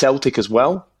linked to Celtic as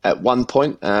well at one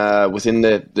point within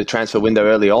the transfer window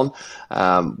early on.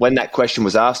 When that question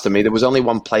was asked to me, there was only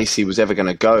one place he was ever going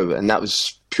to go, and that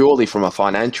was purely from a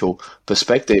financial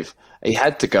perspective. He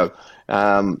had to go.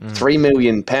 £3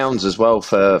 million as well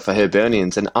for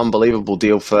Hibernians, an unbelievable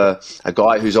deal for a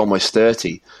guy who's almost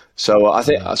 30. So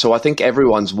I think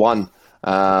everyone's won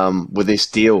with this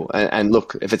deal. And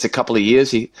look, if it's a couple of years,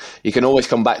 he can always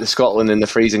come back to Scotland in the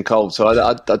freezing cold. So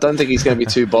I don't think he's going to be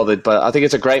too bothered. But I think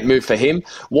it's a great move for him.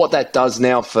 What that does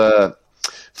now for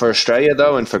Australia,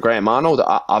 though, and for Graham Arnold,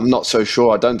 I'm not so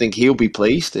sure. I don't think he'll be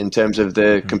pleased in terms of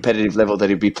the competitive level that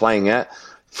he'll be playing at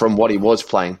from what he was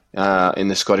playing in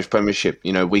the Scottish Premiership,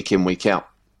 week in, week out.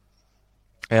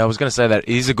 Yeah, I was going to say that.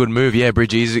 It is a good move. Yeah,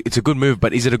 Bridgie, it's a good move,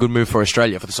 but is it a good move for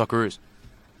Australia, for the Socceroos?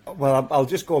 Well, I'll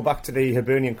just go back to the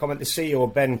Hibernian comment. The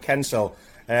CEO, Ben Kensell,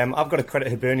 I've got to credit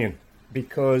Hibernian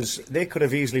because they could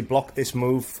have easily blocked this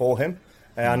move for him.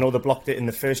 I know they blocked it in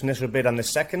the first initial bid and the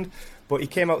second, but he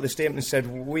came out with a statement and said,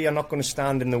 we are not going to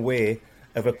stand in the way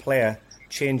of a player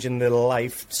changing the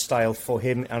lifestyle for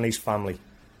him and his family.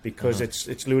 Because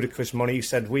it's ludicrous money. He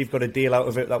said, we've got a deal out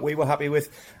of it that we were happy with,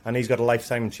 and he's got a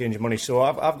lifetime change of money. So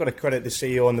I've got to credit the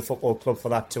CEO and the football club for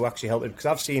that to actually help it, because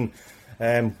I've seen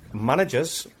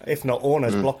managers, if not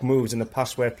owners, block moves in the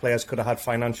past where players could have had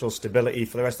financial stability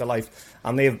for the rest of their life,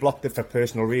 and they've blocked it for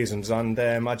personal reasons, and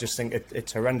I just think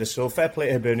it's horrendous. So fair play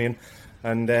to Hibernian,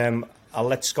 and I'll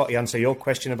let Scotty answer your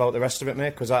question about the rest of it,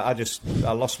 mate, because I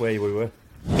lost where we were.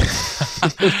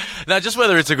 Now, just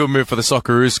whether it's a good move for the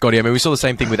Socceroos, Scotty. I mean, we saw the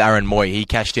same thing with Aaron Moy. He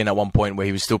cashed in at one point where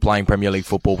he was still playing Premier League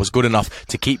football, was good enough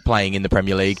to keep playing in the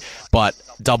Premier League, but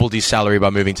doubled his salary by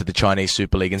moving to the Chinese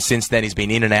Super League. And since then, he's been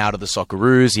in and out of the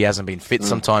Socceroos. He hasn't been fit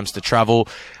sometimes to travel.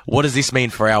 What does this mean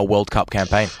for our World Cup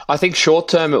campaign? I think short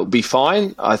term it will be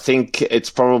fine. I think it's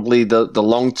probably the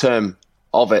long term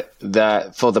of it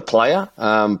that for the player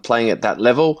playing at that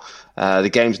level. The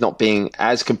game's not being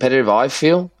as competitive, I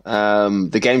feel.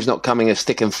 The game's not coming as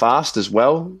thick and fast as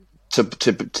well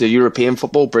to European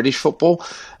football, British football.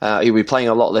 He'll be playing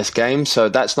a lot less games, so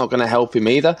that's not going to help him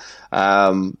either.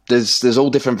 There's all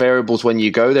different variables when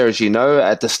you go there, as you know.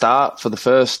 At the start,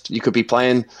 you could be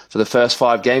playing for the first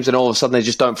 5 games, and all of a sudden they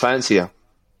just don't fancy you.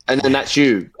 And then that's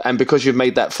you. And because you've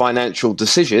made that financial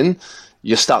decision,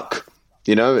 you're stuck.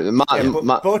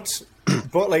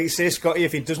 But like you say, Scotty,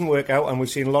 if it doesn't work out, and we've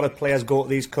seen a lot of players go to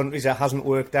these countries that hasn't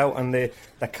worked out and they're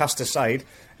cast aside,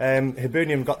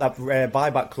 Hibernian got that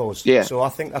buyback clause. Yeah. So I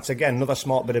think that's, again, another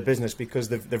smart bit of business because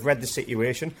they've read the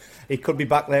situation. He could be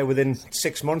back there within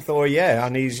 6 months or a year,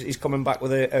 and he's coming back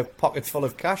with a pocket full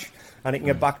of cash, and he can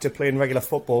get back to playing regular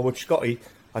football, which, Scotty,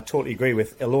 I totally agree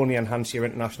with. It'll only enhance your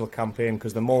international campaign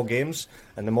because the more games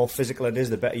and the more physical it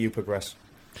is, the better you progress.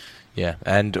 Yeah,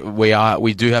 and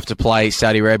we do have to play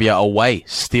Saudi Arabia away,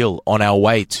 still on our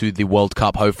way to the World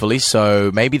Cup, hopefully.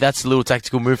 So maybe that's a little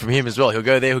tactical move from him as well. He'll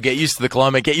go there, he'll get used to the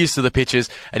climate, get used to the pitches,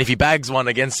 and if he bags one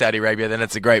against Saudi Arabia, then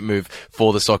it's a great move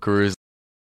for the Socceroos.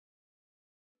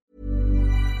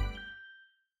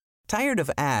 Tired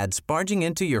of ads barging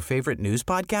into your favorite news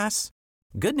podcasts?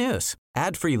 Good news.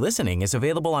 Ad-free listening is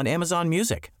available on Amazon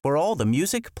Music for all the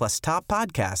music plus top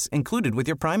podcasts included with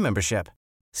your Prime membership.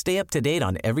 Stay up to date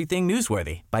on everything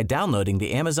newsworthy by downloading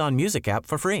the Amazon Music app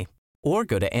for free or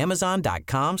go to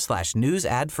amazon.com/news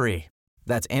ad free.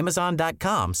 That's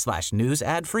amazon.com/news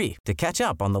ad free to catch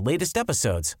up on the latest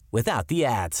episodes without the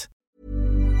ads.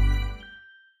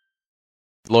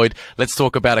 Lloyd, let's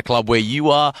talk about a club where you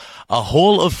are a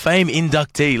Hall of Fame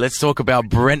inductee. Let's talk about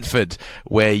Brentford,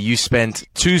 where you spent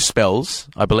 2 spells,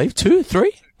 I believe. 2,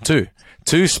 3? 2.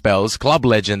 2 spells, club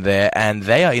legend there, and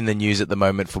they are in the news at the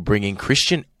moment for bringing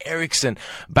Christian Eriksen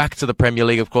back to the Premier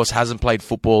League. Of course, hasn't played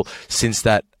football since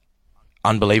that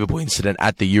unbelievable incident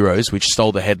at the Euros, which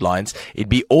stole the headlines. It'd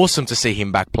be awesome to see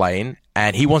him back playing,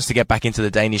 and he wants to get back into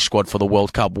the Danish squad for the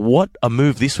World Cup. What a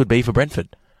move this would be for Brentford.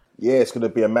 Yeah, it's going to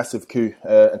be a massive coup.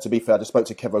 And to be fair, I just spoke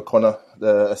to Kev O'Connor,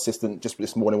 the assistant, just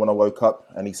this morning when I woke up,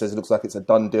 and he says it looks like it's a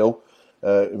done deal.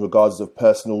 In regards of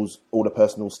personals, all the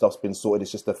personal stuff's been sorted.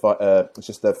 It's just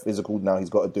the physical now he's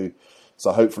got to do.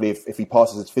 So hopefully, if he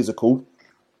passes his physical,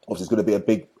 obviously it's going to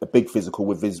be a big physical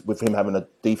with him having a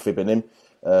defib in him.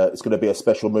 It's going to be a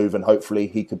special move, and hopefully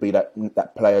he could be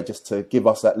that player just to give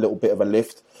us that little bit of a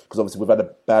lift. Because obviously we've had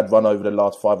a bad run over the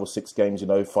last 5 or 6 games.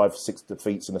 5-6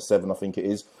 defeats and a 7, I think it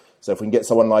is. So if we can get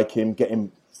someone like him, get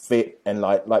him fit, and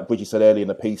like Bridgie said earlier in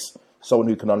the piece, someone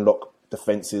who can unlock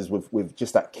defences with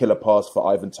just that killer pass for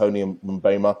Ivan Toney and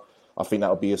Mbema, I think that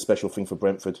would be a special thing for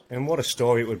Brentford. And what a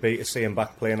story it would be to see him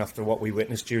back playing after what we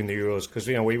witnessed during the Euros. Because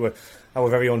our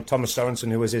very own Thomas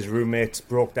Sorensen, who was his roommate,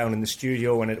 broke down in the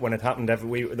studio when it happened.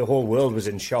 The whole world was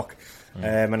in shock.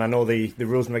 And I know the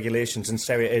rules and regulations in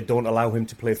Serie A don't allow him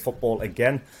to play football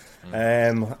again.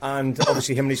 And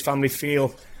obviously him and his family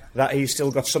feel that he's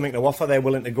still got something to offer. They're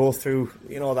willing to go through,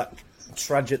 that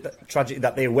tragedy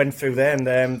that they went through there,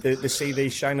 and they see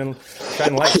these shining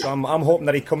lights. So I'm hoping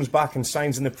that he comes back and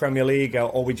signs in the Premier League,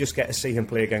 or we just get to see him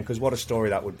play again, because what a story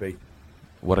that would be.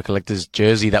 What a collector's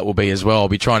jersey that will be as well. I'll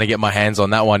be trying to get my hands on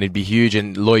that one. It'd be huge.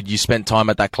 And Lloyd, you spent time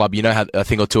at that club. You know a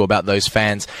thing or two about those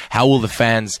fans. How will the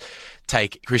fans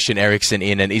take Christian Eriksen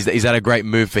in, and is that a great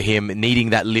move for him,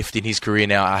 needing that lift in his career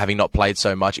now, having not played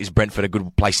so much? Is Brentford a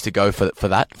good place to go for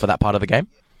that part of the game?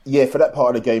 Yeah, for that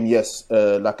part of the game, yes.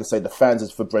 Like I say, the fans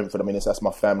is for Brentford. I mean, that's my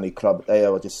family club. They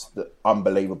are just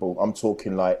unbelievable. I'm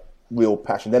talking like real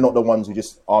passion. They're not the ones who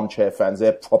just armchair fans.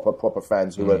 They're proper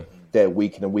fans who are there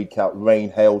week in and week out,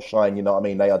 rain, hail, shine. You know what I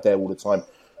mean? They are there all the time.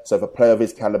 So if a player of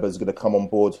his calibre is going to come on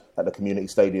board at the community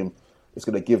stadium, it's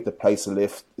going to give the place a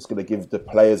lift. It's going to give the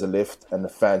players a lift, and the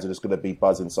fans are just going to be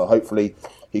buzzing. So hopefully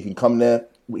he can come there.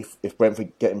 If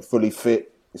Brentford get him fully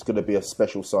fit, it's going to be a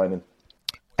special signing.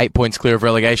 8 points clear of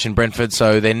relegation, Brentford,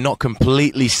 so they're not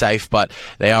completely safe, but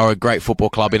they are a great football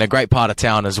club in a great part of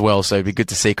town as well. So it'd be good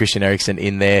to see Christian Eriksen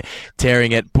in there,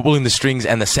 tearing it, pulling the strings,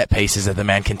 and the set pieces that the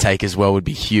man can take as well would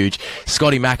be huge.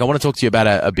 Scotty Mack, I want to talk to you about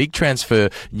a big transfer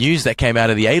news that came out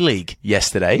of the A-League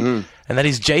yesterday. And that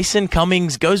is Jason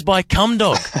Cummings goes by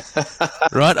Cumdog,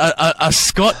 right? A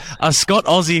Scot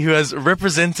Aussie who has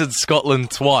represented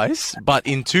Scotland twice, but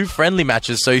in 2 friendly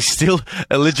matches, so he's still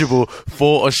eligible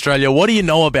for Australia. What do you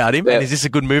know about him? Yeah. And is this a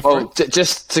good move for him?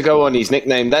 Just to go on his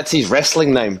nickname, that's his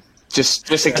wrestling name.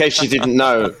 Just in case you didn't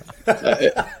know.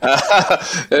 That's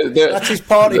his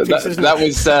party piece, isn't it? That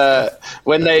was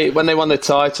when they won the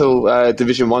title,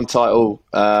 Division 1 title,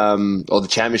 or the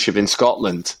championship in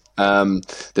Scotland.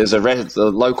 There's a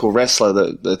local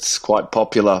wrestler that's quite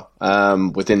popular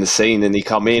within the scene, and he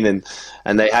come in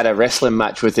and they had a wrestling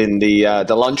match within the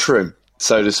lunchroom,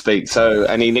 so to speak. So it's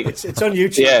on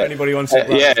YouTube. If anybody wants it.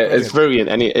 It's brilliant.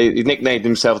 And he nicknamed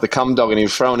himself the Cum Dog, and he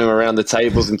was throwing him around the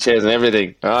tables and chairs and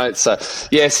everything. All right. So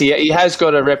yes, he has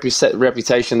got a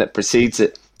reputation that precedes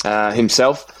it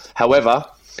himself. However,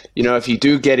 if you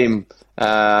do get him,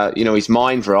 his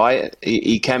mind right,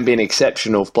 he can be an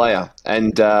exceptional player,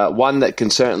 and one that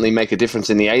can certainly make a difference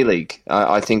in the A-League.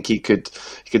 I think he could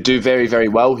do very, very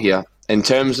well here. In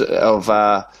terms of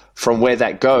from where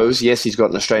that goes, yes, he's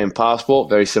got an Australian passport,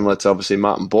 very similar to obviously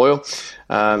Martin Boyle.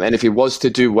 And if he was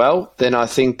to do well, then I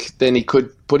think he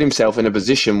could put himself in a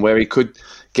position where he could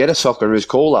get a Socceroos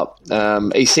call-up.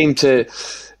 He seemed to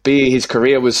be, his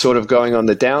career was sort of going on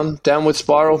the downward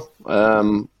spiral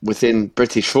within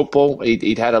British football.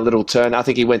 He'd had a little turn. I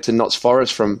think he went to Notts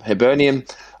Forest from Hibernian,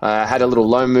 had a little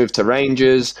loan move to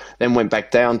Rangers, then went back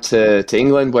down to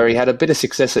England, where he had a bit of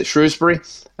success at Shrewsbury.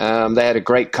 They had a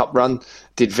great cup run,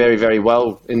 did very, very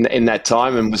well in that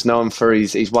time, and was known for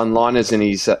his one-liners and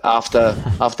his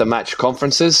after match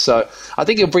conferences. So I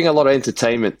think he'll bring a lot of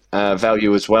entertainment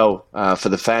value as well for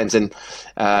the fans. And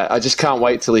I just can't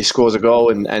wait till he scores a goal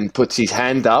and puts his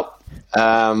hand up,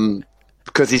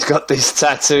 because he's got this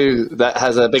tattoo that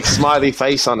has a big smiley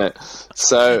face on it.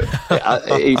 So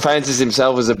he fancies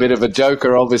himself as a bit of a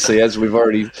joker, obviously, as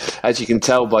you can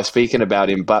tell by speaking about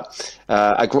him. But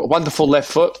a wonderful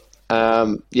left foot,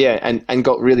 and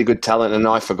got really good talent and an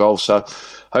eye for goal. So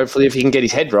hopefully, if he can get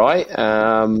his head right,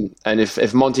 and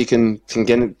if Monty can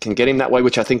get him that way,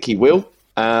 which I think he will,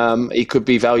 he could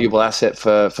be a valuable asset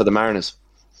for the Mariners.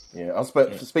 Yeah,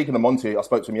 speaking of Monty, I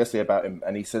spoke to him yesterday about him,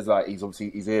 and he says like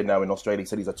he's here now in Australia. He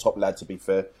said he's a top lad, to be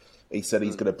fair. He said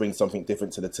he's going to bring something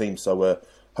different to the team. So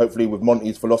hopefully with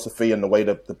Monty's philosophy and the way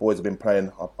that the boys have been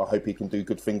playing, I hope he can do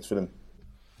good things for them.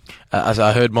 As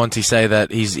I heard Monty say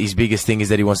that his biggest thing is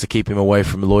that he wants to keep him away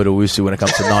from Lloyd Owusu when it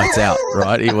comes to nights out,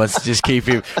 right? He wants to just keep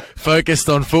him focused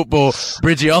on football.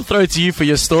 Bridgie, I'll throw it to you for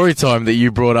your story time that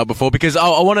you brought up before, because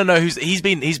I want to know he's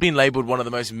been labelled one of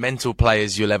the most mental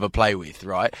players you'll ever play with,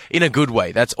 right? In a good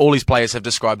way. That's all his players have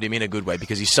described him in a good way,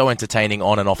 because he's so entertaining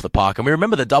on and off the park. And we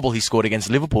remember the double he scored against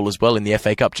Liverpool as well in the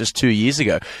FA Cup just 2 years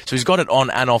ago. So he's got it on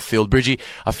and off field. Bridgie,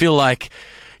 I feel like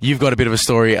you've got a bit of a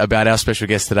story about our special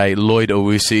guest today, Lloyd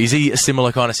Owusu. Is he a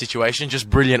similar kind of situation, just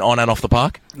brilliant on and off the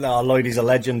park? No, Lloyd is a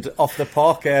legend off the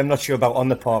park. I'm not sure about on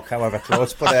the park, however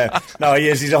close. But no, he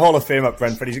is. He's a Hall of Fame at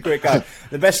Brentford. He's a great guy.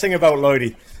 The best thing about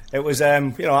Lloydie, it was,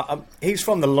 he's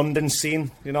from the London scene.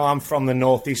 I'm from the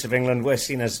northeast of England. We're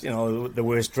seen as, the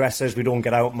worst dressers. We don't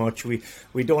get out much. We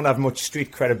don't have much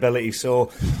street credibility. So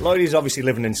Lloydie's obviously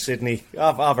living in Sydney.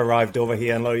 I've arrived over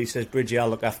here, and Lloydie says, Bridgie, I'll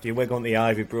look after you. We're going to the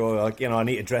Ivy, bro. I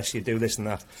need to dress you, do this and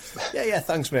that. Yeah,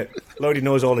 thanks, mate. Lloydie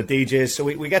knows all the DJs. So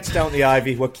we get down to the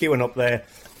Ivy. We're queuing up there.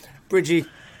 Bridgie,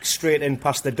 straight in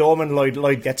past the doorman.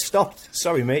 Lloyd gets stopped.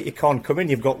 Sorry, mate, you can't come in.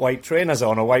 You've got white trainers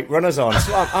on or white runners on.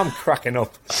 So I'm cracking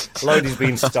up. Lloydie's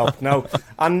been stopped. Now,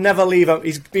 I never leave him.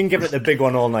 He's been giving it the big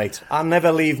one all night. I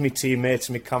never leave me teammates,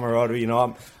 my camaraderie.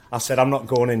 I said, I'm not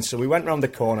going in. So we went round the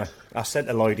corner. I said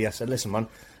to Lloydie, I said, listen, man.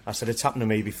 I said, it's happened to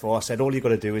me before. I said, all you've got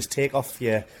to do is take off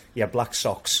your black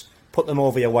socks, put them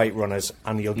over your white runners,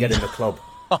 and you'll get in the club.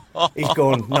 He's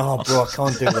going, no, bro, I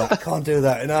can't do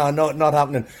that. No, not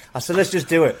happening. I said, let's just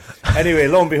do it. Anyway,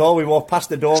 lo and behold, we walk past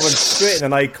the doorman, straight in the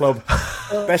nightclub.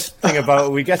 Best thing about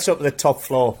it, we get up to the top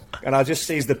floor, and I just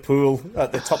sees the pool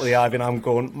at the top of the Ivy, and I'm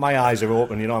going, my eyes are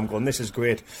open, I'm going, this is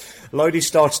great. Lloydie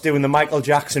starts doing the Michael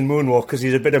Jackson moonwalk because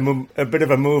he's a bit of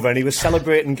a mover, and he was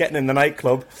celebrating getting in the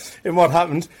nightclub. And what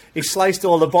happened? He sliced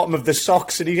all the bottom of the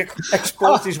socks, and he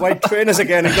exposed his white trainers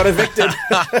again and got evicted.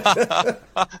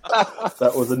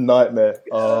 That was a nightmare.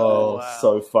 Oh, wow.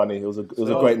 So funny. It was a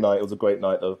great night. It was a great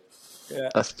night, though. Yeah.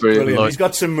 That's brilliant. He's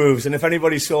got some moves, and if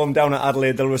anybody saw him down at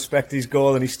Adelaide, they'll respect his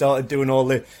goal. And he started doing all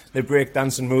the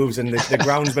break-dancing moves, and the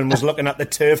groundsman was looking at the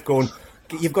turf going,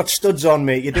 you've got studs on,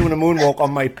 mate. You're doing a moonwalk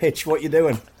on my pitch. What are you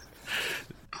doing?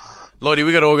 Lloydie,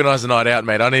 we got to organise a night out,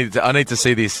 mate. I need to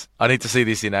see this. I need to see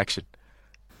this in action.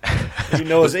 He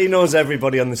knows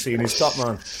everybody on the scene. He's top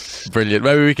man. Brilliant.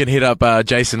 Maybe we can hit up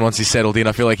Jason once he's settled in.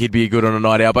 I feel like he'd be good on a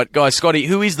night out. But guys, Scotty,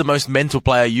 who is the most mental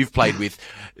player you've played with?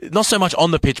 Not so much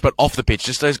on the pitch, but off the pitch.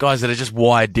 Just those guys that are just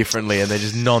wired differently and they're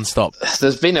just non-stop.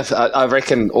 There's been I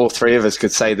reckon all three of us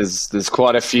could say there's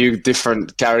quite a few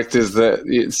different characters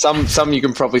that some you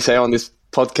can probably say on this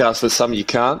podcast, but some you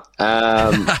can't.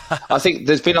 I think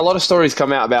there's been a lot of stories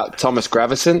come out about Thomas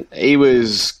Gravison. He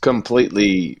was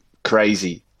completely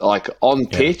crazy, like on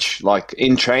pitch, like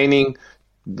in training,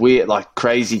 weird, like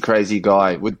crazy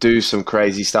guy, would do some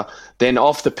crazy stuff. Then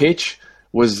off the pitch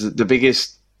was the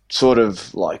biggest sort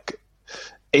of like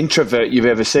introvert you've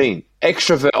ever seen.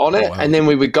 Extrovert on it, and then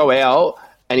we would go out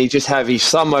and he'd just have his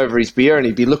thumb over his beer and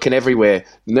he'd be looking everywhere,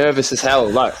 nervous as hell,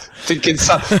 like thinking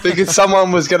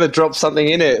someone was going to drop something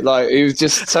in it. Like he was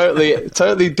just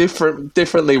totally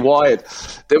differently wired.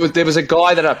 There was a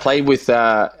guy that I played with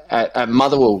at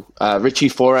Motherwell, Richie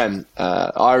Foran,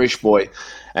 Irish boy,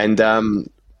 and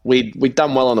we'd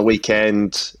done well on the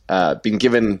weekend, been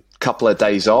given a couple of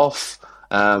days off,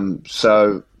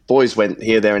 so boys went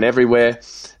here, there and everywhere.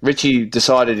 Richie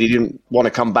decided he didn't want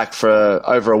to come back for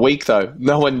over a week, though.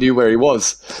 No one knew where he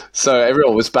was. So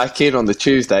everyone was back in on the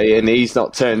Tuesday, and he's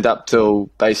not turned up till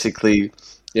basically,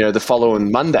 the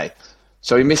following Monday.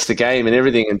 So he missed the game and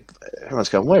everything, and everyone's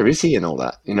going, where is he and all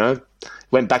that,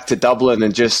 Went back to Dublin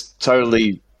and just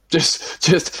totally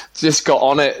just got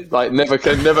on it, like never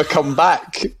come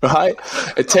back, right?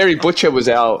 And Terry Butcher was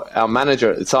our manager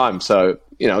at the time, so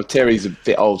Terry's a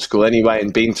bit old school anyway,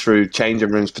 and been through changing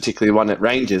rooms, particularly one at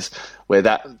Rangers, where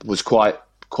that was quite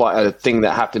a thing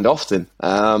that happened often.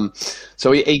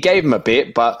 So he gave him a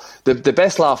bit, but the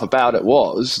best laugh about it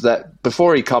was that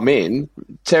before he come in,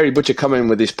 Terry Butcher come in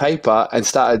with his paper and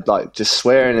started like just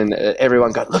swearing, and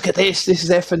everyone go, look at this is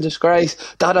effing disgrace,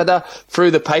 threw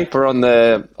the paper on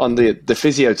the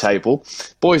physio table.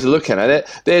 Boys are looking at it.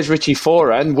 There's Richie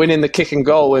Foran winning the kick and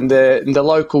goal in the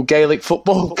local Gaelic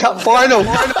Football Cup final.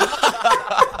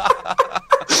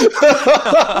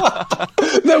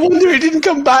 No wonder he didn't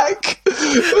come back.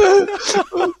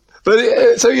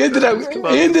 But so he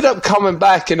ended up coming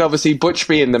back, and obviously Butch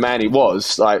being the man he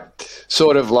was, like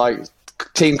sort of like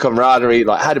team camaraderie,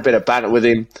 like had a bit of banter with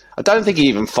him. I don't think he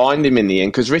even fined him in the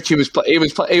end because Richie was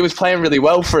playing really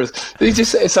well for us.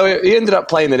 He ended up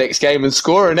playing the next game and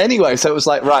scoring anyway. So it was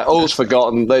like, right, all's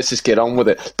forgotten. Let's just get on with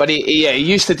it. But he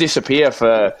used to disappear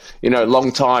for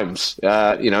long times.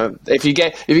 If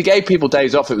you gave people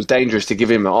days off, it was dangerous to give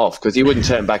him off because he wouldn't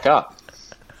turn back up.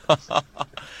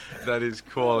 That is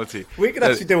quality. We could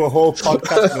actually do a whole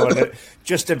podcast on it,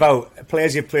 just about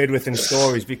players you played with and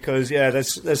stories, because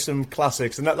there's some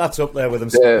classics, and that's up there with them.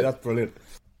 Yeah. That's brilliant.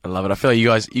 I love it. I feel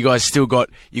like you guys still got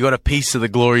a piece of the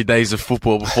glory days of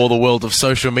football before the world of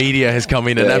social media has come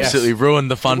in and absolutely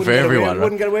ruined the fun for everyone.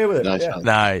 Wouldn't get away with it. No chance.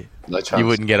 No chance. You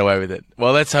wouldn't get away with it.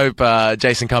 Well, let's hope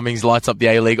Jason Cummings lights up the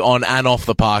A-League on and off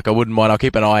the park. I wouldn't mind. I'll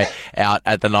keep an eye out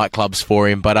at the nightclubs for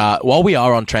him. But while we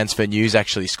are on transfer news,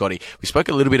 actually, Scotty, we spoke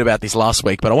a little bit about this last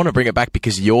week, but I want to bring it back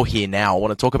because you're here now. I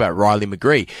want to talk about Riley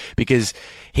McGree because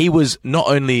he was not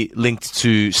only linked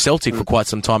to Celtic for quite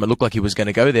some time. It looked like he was going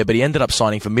to go there, but he ended up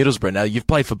signing for Middlesbrough. Now, you've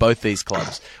played for both these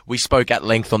clubs. We spoke at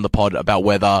length on the pod about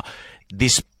whether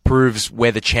this proves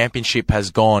where the championship has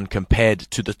gone compared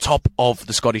to the top of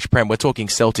the Scottish Prem. We're talking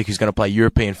Celtic, who's going to play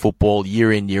European football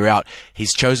year in, year out.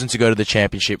 He's chosen to go to the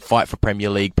championship, fight for Premier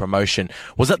League promotion.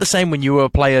 Was that the same when you were a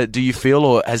player, do you feel,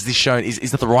 or has this shown,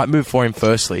 is that the right move for him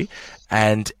firstly?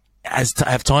 And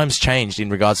have times changed in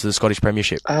regards to the Scottish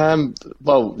Premiership?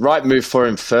 Well, right move for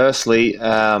him firstly.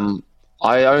 I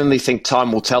only think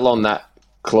time will tell on that,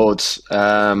 Claude.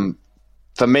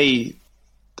 For me,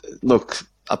 look,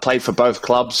 I played for both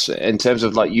clubs in terms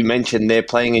of, like you mentioned, they're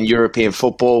playing in European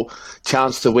football,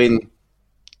 chance to win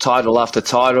title after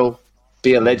title,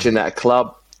 be a legend at a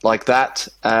club like that.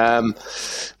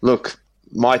 Look,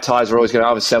 my ties are always going to,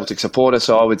 I was a Celtic supporter,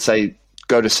 so I would say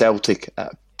go to Celtic.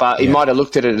 But he might have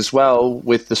looked at it as well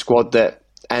with the squad that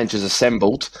Ange has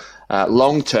assembled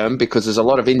long term, because there's a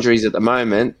lot of injuries at the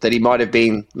moment, that he might have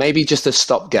been maybe just a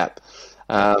stopgap.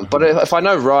 But if I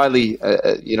know Riley,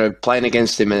 playing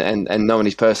against him and knowing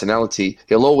his personality,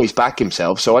 he'll always back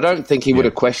himself. So I don't think he would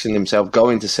have questioned himself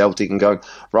going to Celtic and going,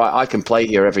 right, I can play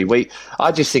here every week.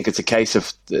 I just think it's a case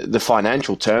of the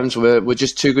financial terms were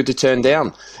just too good to turn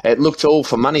down. It looked all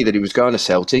for money that he was going to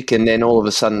Celtic, and then all of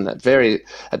a sudden, at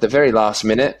the very last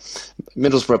minute,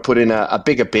 Middlesbrough put in a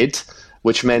bigger bid,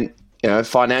 which meant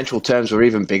financial terms were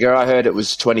even bigger. I heard it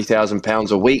was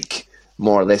 £20,000 a week,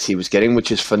 more or less, he was getting,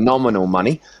 which is phenomenal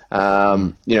money.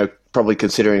 Probably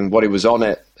considering what he was on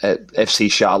at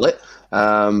FC Charlotte.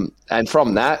 And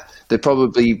from that, there'd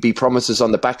probably be promises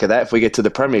on the back of that. If we get to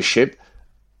the Premiership,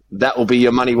 that will be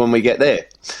your money when we get there.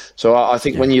 So I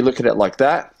think when you look at it like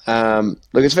that,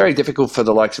 it's very difficult for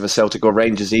the likes of a Celtic or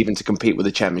Rangers even to compete with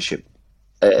the Championship.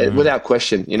 Without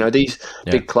question, these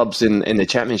big clubs in the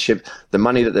Championship, the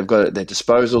money that they've got at their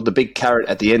disposal, the big carrot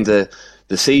at the end of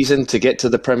the season to get to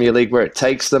the Premier League where it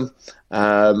takes them.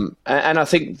 And I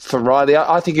think for Riley,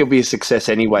 I think he'll be a success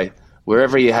anyway.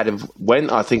 Wherever he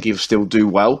went, I think he'll still do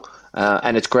well.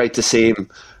 And it's great to see him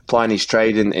plying his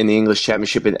trade in the English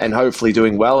Championship and hopefully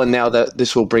doing well. And now that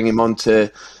this will bring him on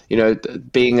to,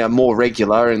 being a more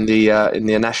regular in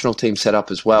the national team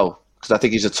setup as well. Because I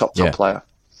think he's a top player.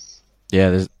 Yeah,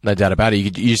 there's no doubt about it.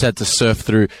 You just had to surf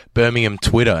through Birmingham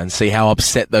Twitter and see how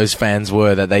upset those fans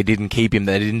were that they didn't keep him,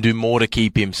 that they didn't do more to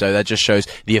keep him. So that just shows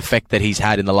the effect that he's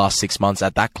had in the last 6 months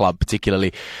at that club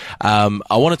particularly. I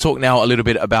want to talk now a little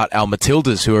bit about our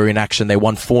Matildas, who are in action. They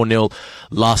won 4-0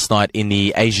 last night in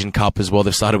the Asian Cup as well.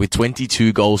 They've started with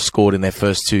 22 goals scored in their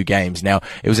first 2 games. Now,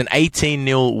 it was an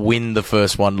 18-0 win, the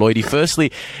first one. Lloydie,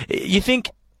 firstly, you think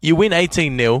you win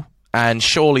 18-0, and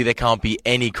surely there can't be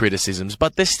any criticisms,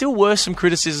 but there still were some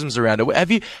criticisms around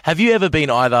it. Have you ever been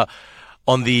either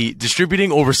on the distributing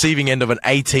or receiving end of an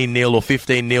 18-0 or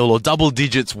 15-0 or double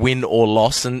digits win or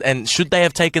loss? And should they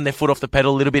have taken their foot off the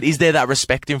pedal a little bit? Is there that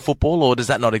respect in football, or does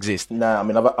that not exist? Nah, I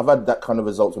mean, I've had that kind of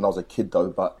results when I was a kid, though.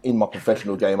 But in my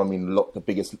professional game, I mean, the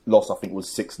biggest loss, I think, was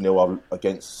 6-0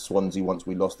 against Swansea once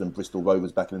we lost, and Bristol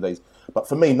Rovers back in the days. But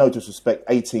for me, no disrespect,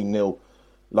 18-0,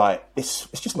 like, it's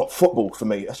just not football for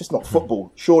me. It's just not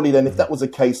football. Surely then, if that was the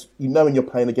case, when you're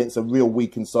playing against a real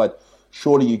weakened side,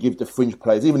 surely you give the fringe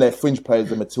players, even their fringe players,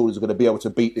 the Matildas, are going to be able to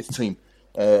beat this team.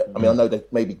 I know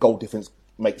that maybe goal difference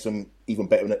makes them even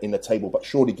better in the table, but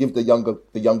surely give the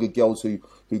younger girls who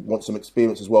want some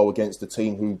experience as well against the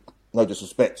team who, no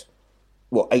disrespect,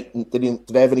 did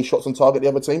they have any shots on target, the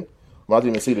other team? Well, I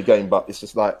didn't even see the game, but it's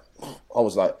just like, I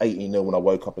was like 18-0 when I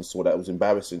woke up and saw that. It was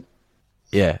embarrassing.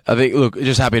 Yeah, I think, look,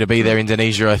 just happy to be there.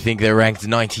 Indonesia, I think they're ranked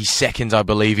 92nd, I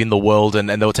believe, in the world, and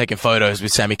they were taking photos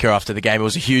with Sam Kerr after the game. It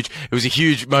was a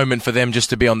huge moment for them just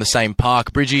to be on the same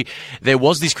park. Bridgie, there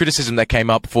was this criticism that came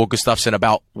up for Gustafsson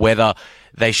about whether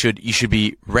you should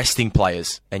be resting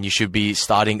players and you should be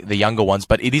starting the younger ones,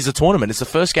 but it is a tournament. It's the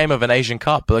first game of an Asian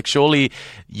Cup. Like, surely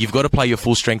you've got to play your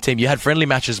full strength team. You had friendly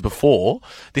matches before.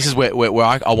 This is where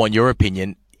I want your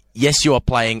opinion. Yes, you are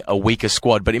playing a weaker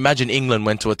squad, but imagine England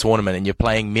went to a tournament and you're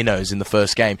playing minnows in the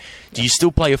first game. Do you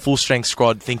still play a full-strength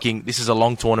squad thinking this is a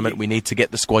long tournament, we need to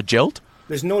get the squad gelled?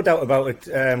 There's no doubt about it.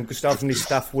 Gustafsson and his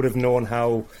staff would have known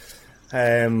how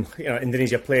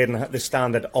Indonesia played and the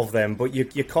standard of them, but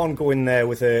you can't go in there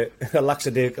with a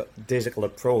lackadaisical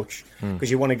approach because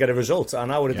you want to get a result,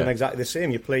 and I would have done exactly the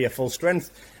same. You play your full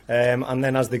strength, and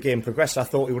then as the game progressed, I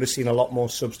thought we would have seen a lot more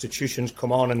substitutions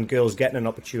come on and girls getting an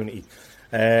opportunity.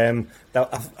 I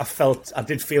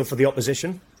did feel for the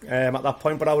opposition at that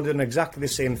point, but I would have done exactly the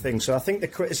same thing. So I think the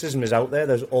criticism is out there.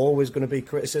 There's always going to be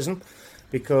criticism,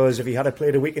 because if he had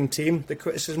played a weakened team, the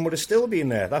criticism would have still been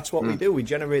there. That's what we do. We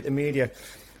generate the media.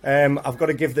 I've got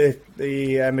to give the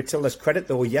Matildas credit,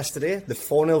 though. Yesterday, the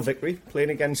 4-0 victory,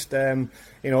 playing against the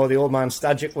old man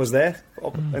Stajic was there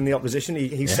in the opposition.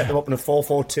 He set them up in a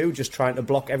 4-4-2, just trying to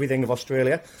block everything of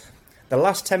Australia. The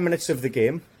last 10 minutes of the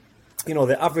game,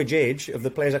 the average age of the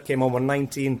players that came on were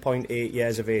 19.8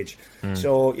 years of age.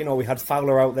 So, we had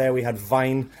Fowler out there, we had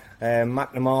Vine,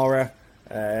 McNamara,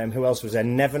 who else was there?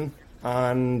 Nevin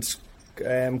and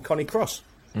Connie Cross.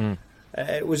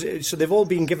 So they've all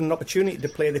been given an opportunity to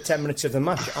play the 10 minutes of the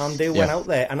match, and they went out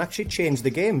there and actually changed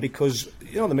the game, because,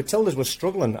 the Matildas were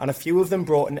struggling, and a few of them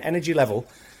brought an energy level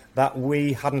that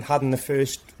we hadn't had in the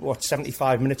first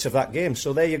 75 minutes of that game.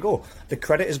 So there you go. The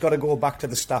credit has got to go back to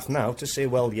the staff now to say,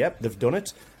 well, yep, they've done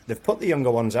it. They've put the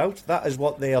younger ones out. That is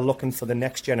what they are looking for, the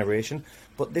next generation.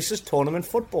 But this is tournament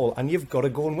football, and you've got to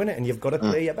go and win it, and you've got to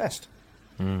play your best.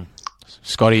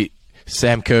 Scotty,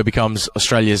 Sam Kerr becomes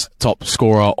Australia's top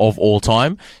scorer of all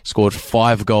time. Scored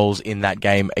 5 goals in that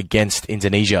game against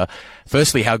Indonesia.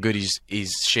 Firstly, how good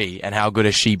is she, and how good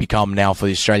has she become now for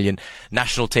the Australian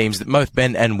national teams, both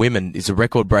men and women? Is a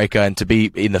record breaker, and to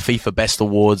be in the FIFA Best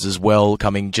Awards as well,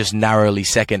 coming just narrowly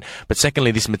second. But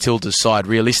secondly, this Matilda's side,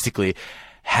 realistically,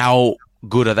 how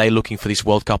good are they looking for this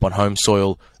World Cup on home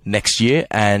soil next year?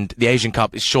 And the Asian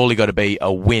Cup is surely got to be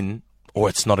a win, or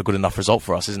it's not a good enough result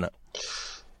for us, isn't it?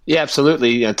 Yeah,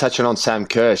 absolutely. Touching on Sam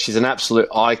Kerr, she's an absolute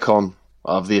icon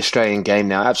of the Australian game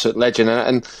now, absolute legend.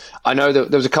 And I know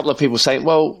that there was a couple of people saying,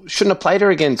 well, shouldn't have played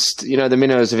her against, the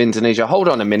minnows of Indonesia. Hold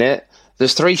on a minute.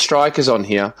 There's 3 strikers on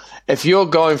here. If you're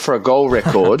going for a goal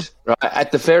record, right,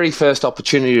 at the very first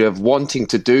opportunity of wanting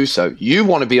to do so, you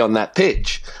want to be on that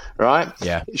pitch, right?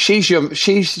 Yeah. She's your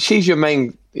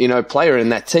main, player in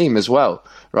that team as well,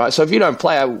 right? So if you don't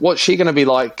play her, what's she going to be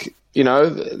like?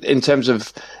 In terms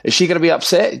of, is she going to be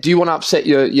upset? Do you want to upset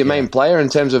your main player in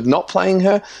terms of not playing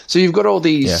her? So you've got all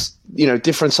these,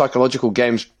 different psychological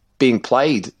games being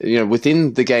played,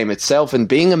 within the game itself. And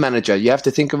being a manager, you have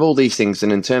to think of all these things.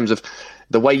 And in terms of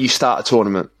the way you start a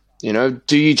tournament,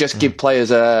 do you just give players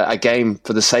a game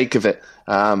for the sake of it?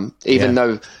 Even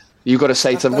though you've got to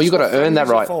say to them, well, you've got to earn that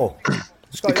right.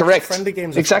 Correct.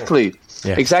 Exactly.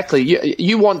 Yeah. Exactly.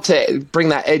 You want to bring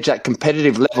that edge, that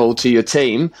competitive level to your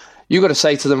team. You've got to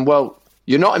say to them, well,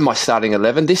 you're not in my starting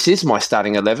 11. This is my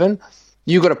starting 11.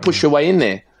 You've got to push your way in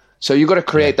there. So you've got to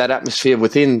create that atmosphere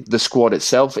within the squad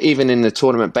itself, even in the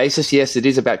tournament basis. Yes, it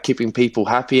is about keeping people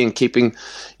happy and keeping,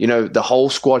 the whole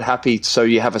squad happy, so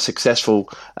you have a successful,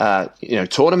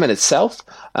 tournament itself.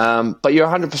 But you're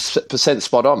 100%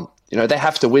 spot on. They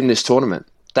have to win this tournament.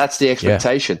 That's the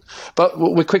expectation. But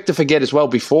we're quick to forget as well,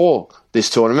 before this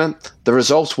tournament, the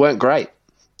results weren't great.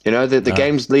 The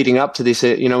games leading up to this,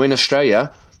 in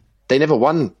Australia, they never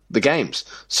won the games.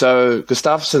 So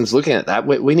Gustafsson's looking at that.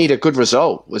 We need a good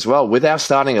result as well. With our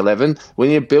starting 11, we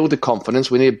need to build the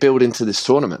confidence. We need to build into this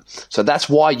tournament. So that's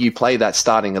why you play that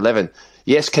starting 11.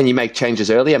 Yes, can you make changes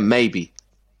earlier? Maybe.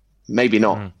 Maybe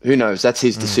not. Who knows? That's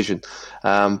his decision.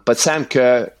 But Sam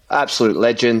Kerr, absolute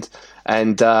legend.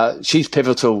 And she's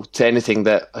pivotal to anything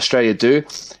that Australia do.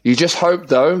 You just hope,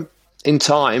 though, in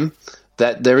time,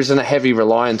 that there isn't a heavy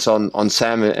reliance on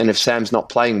Sam. And if Sam's not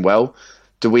playing well,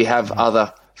 do we have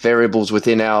other variables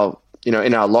within our,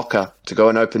 in our locker to go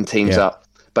and open teams up?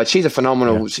 But she's a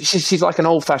phenomenal. She's like an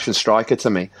old-fashioned striker to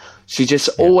me. She just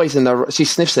always she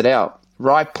sniffs it out.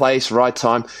 Right place, right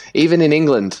time. Even in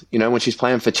England, when she's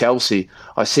playing for Chelsea,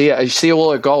 I see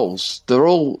all her goals. They're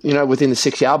all, within the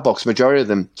 6-yard box, majority of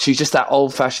them. She's just that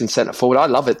old-fashioned centre forward. I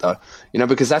love it, though,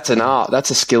 because that's an art. That's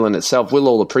a skill in itself. We'll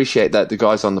all appreciate that, the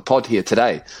guys on the pod here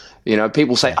today.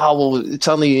 People say, oh, well, it's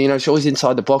only, she's always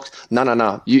inside the box.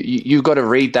 No. You got to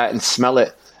read that and smell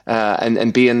it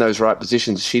and be in those right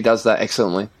positions. She does that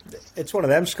excellently. It's one of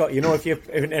them, Scott. If you're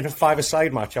in a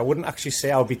five-a-side match, I wouldn't actually say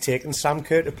I would be taking Sam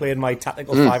Kerr to play in my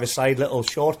tactical five-a-side little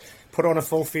short. Put her on a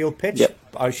full field pitch. Yep.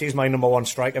 She's my number one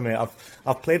striker, mate.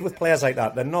 I've played with players like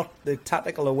that. They're not the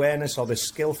tactical awareness or the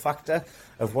skill factor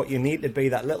of what you need to be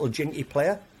that little jinky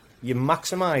player. You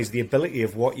maximise the ability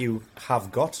of what you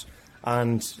have got.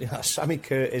 And Sammy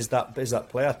Kerr is that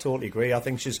player. I totally agree. I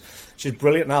think she's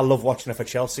brilliant, and I love watching her for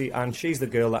Chelsea. And she's the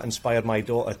girl that inspired my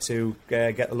daughter to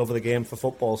get the love of the game for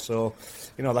football. So,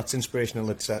 that's inspirational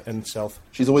in itself.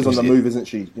 She's always on the move, isn't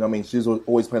she? She's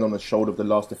always playing on the shoulder of the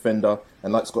last defender.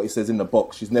 And like Scotty says, in the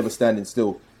box, she's never standing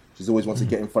still. She's always wants to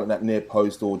get in front of that near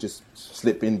post or just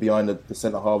slip in behind the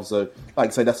centre half. So, like I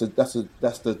say, that's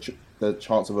the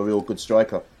chance of a real good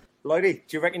striker. Lloydie,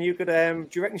 do you reckon you could? Do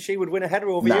you reckon she would win a header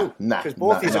over you? Because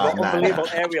both of you have got unbelievable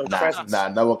aerial presence.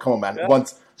 No, come on, man. Yeah.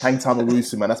 Once hang time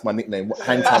Owusu, man. That's my nickname.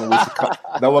 Hang time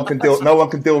Owusu. No one can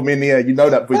deal with me in the air. You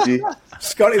know that, Bridgie.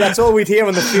 Scotty, that's all we'd hear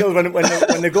on the field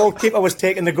when the goalkeeper was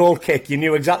taking the goal kick. You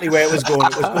knew exactly where it was going.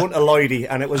 It was going to Lloydie,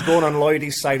 and it was going on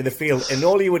Lloydie's side of the field. And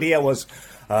all you would hear was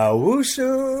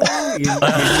Owusu.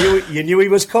 You knew he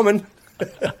was coming.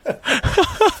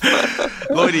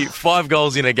 Lloydie, 5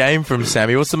 goals in a game from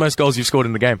Sammy. What's the most goals you've scored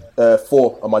in the game?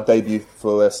 4 on my debut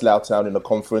for Slough Town in the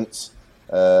conference,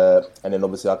 and then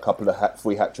obviously a couple of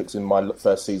 3 hat tricks in my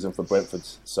first season for Brentford.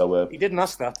 So he didn't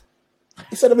ask that.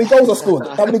 He said how many goals I scored.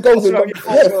 How many goals?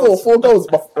 Four goals.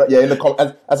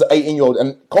 As an 18-year-old,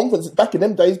 and conference back in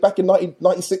them days, back in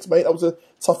 1996, mate, that was a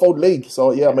tough old league.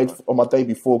 So I made on my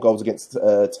debut 4 goals against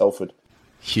Telford.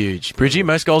 Huge. Bridgie,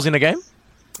 most goals in a game?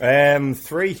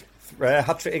 3.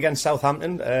 Hat-trick against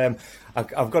Southampton.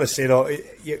 I've got to say, though,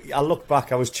 I look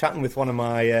back, I was chatting with one of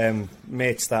my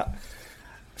mates, a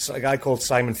guy called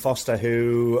Simon Foster,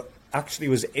 who actually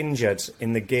was injured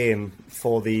in the game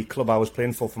for the club I was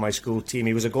playing for my school team.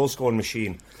 He was a goal-scoring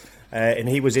machine. And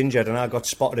he was injured, and I got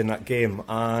spotted in that game.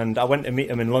 And I went to meet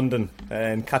him in London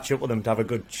and catch up with him to have a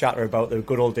good chatter about the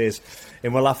good old days.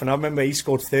 And we're laughing. I remember he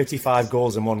scored 35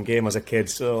 goals in one game as a kid.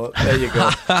 So there you go.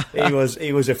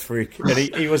 He was a freak. And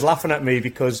he was laughing at me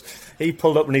because he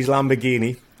pulled up in his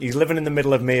Lamborghini. He's living in the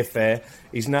middle of Mayfair.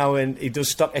 He does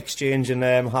stock exchange and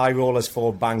high rollers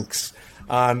for banks.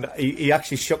 And he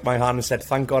actually shook my hand and said,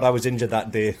 "Thank God I was injured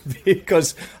that day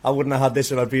because I wouldn't have had this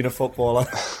if I'd been a footballer."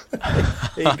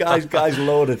 Guys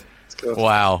loaded.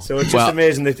 Wow! So it's just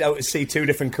amazing to see 2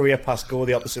 different career paths go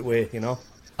the opposite way.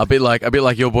 A bit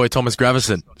like your boy Thomas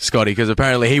Gravison, Scotty, because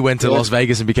apparently he went to Las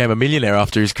Vegas and became a millionaire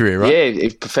after his career, right? Yeah,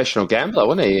 he's a professional gambler,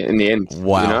 wasn't he? In the end,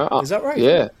 wow, is that right?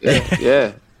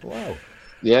 Yeah. Wow.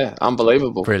 Yeah,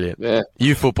 unbelievable. Brilliant. Yeah.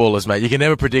 You footballers, mate. You can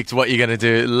never predict what you're going to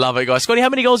do. Love it, guys. Scotty, how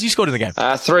many goals you scored in the game?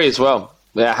 3 as well.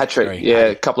 Yeah, hat-trick.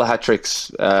 A couple of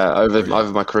hat-tricks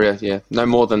over my career. Yeah, no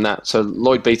more than that. So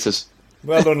Lloyd beats us.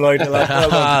 Well done, Lloyd. Well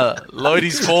done.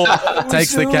 Lloydie's fall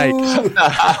takes the cake.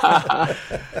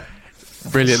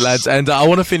 Brilliant, lads. And I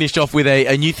want to finish off with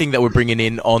a new thing that we're bringing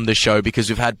in on the show, because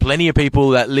we've had plenty of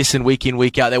people that listen week in,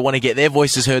 week out. They want to get their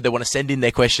voices heard. They want to send in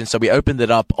their questions. So we opened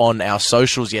it up on our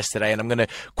socials yesterday, and I'm going to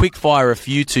quick fire a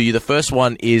few to you. The first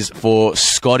one is for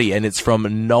Scotty, and it's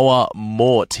from Noah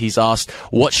Mort. He's asked,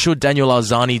 what should Daniel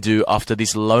Arzani do after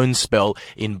this loan spell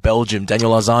in Belgium?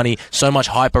 Daniel Arzani, so much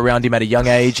hype around him at a young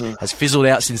age, has fizzled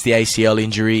out since the ACL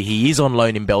injury. He is on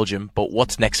loan in Belgium, but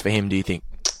what's next for him, do you think?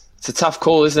 It's a tough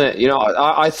call, isn't it?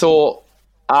 I thought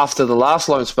after the last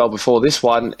loan spell before this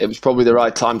one, it was probably the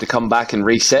right time to come back and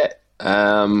reset,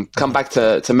 come back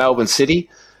to Melbourne City,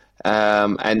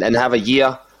 and have a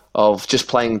year of just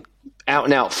playing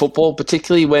out-and-out football,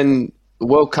 particularly when the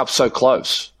World Cup's so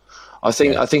close. I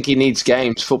think he needs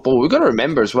games, football. We've got to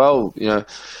remember as well, it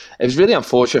was really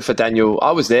unfortunate for Daniel. I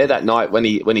was there that night when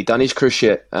he done his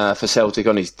cruciate for Celtic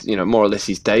on his, more or less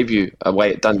his debut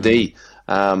away at Dundee.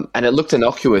 And it looked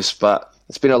innocuous, but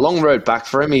it's been a long road back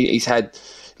for him. He's had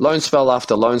loan spell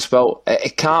after loan spell.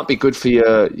 It can't be good for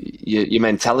your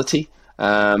mentality.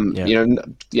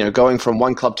 Going from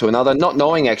one club to another, not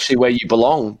knowing actually where you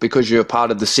belong because you're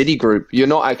part of the City group. You're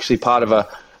not actually part of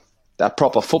a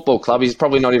proper football club. He's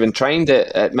probably not even trained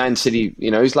at Man City.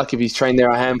 He's lucky if he's trained there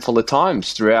a handful of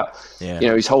times throughout,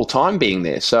 his whole time being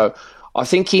there. So I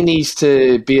think he needs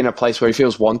to be in a place where he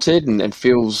feels wanted and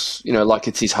feels, like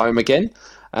it's his home again.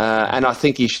 And I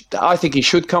think he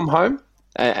should come home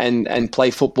and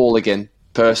play football again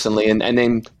personally, and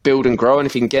then build and grow. And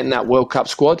if he can get in that World Cup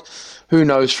squad, who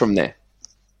knows from there?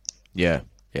 Yeah.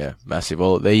 Yeah, massive.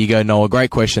 Well, there you go, Noah. Great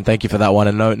question. Thank you for that one.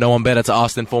 And no one better to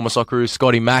ask than former Socceroo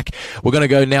Scotty Mack. We're going to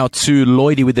go now to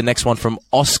Lloydie with the next one from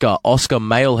Oscar. Oscar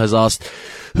Mail has asked,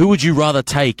 who would you rather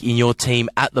take in your team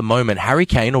at the moment, Harry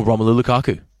Kane or Romelu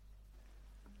Lukaku?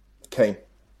 Kane.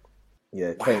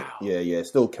 Yeah, Kane. Wow. Yeah,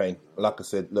 still Kane. Like I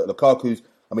said, look, Lukaku's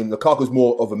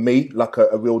more of a me, like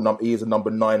a real number. He is a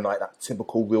number 9, like that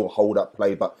typical real hold-up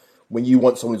play. But when you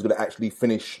want someone who's going to actually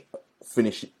finish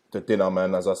the dinner,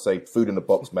 man, as I say, food in the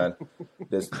box, man.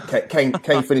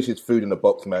 Kane finishes food in the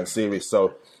box, man. Serious.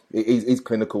 So he's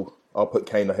clinical. I'll put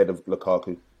Kane ahead of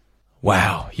Lukaku.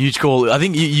 Wow, huge call. I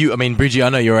think I mean, Bridgie, I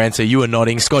know your answer. You were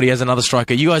nodding. Scotty has another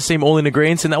striker. You guys seem all in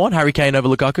agreement in that one? Harry Kane over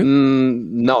Lukaku?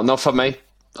 No, not for me.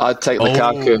 I'd take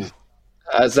Lukaku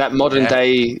as that modern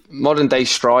day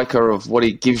striker of what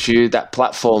he gives you, that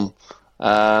platform.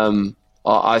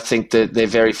 I think that they're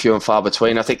very few and far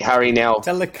between. I think Harry now...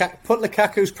 Put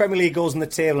Lukaku's Premier League goals on the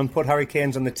table and put Harry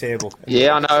Kane's on the table.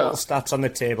 Yeah, I know. Stats on the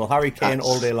table. Harry Kane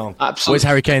all day long. Absolutely. Where's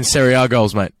Harry Kane's Serie A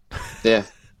goals, mate? Yeah.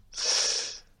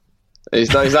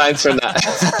 He's not answering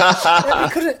that.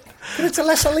 Because it's a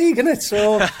lesser league, isn't it?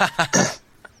 So...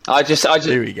 I just.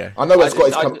 Here we go. I know where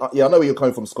Scotty's I know where you're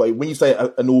coming from, Scotty. When you say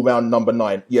an all-round number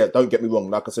 9, yeah, don't get me wrong.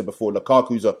 Like I said before,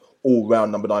 Lukaku's an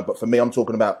all-round number 9. But for me, I'm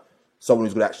talking about someone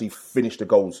who's going to actually finish the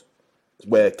goals.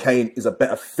 Where Kane is a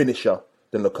better finisher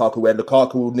than Lukaku. Where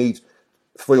Lukaku will need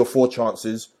 3 or 4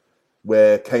 chances,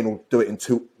 where Kane will do it in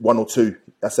 1 or 2.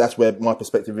 That's where my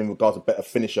perspective in regards to better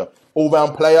finisher.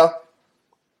 All-round player,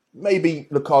 maybe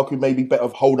Lukaku may be better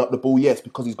of holding up the ball, yes,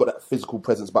 because he's got that physical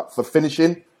presence. But for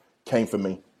finishing, Kane for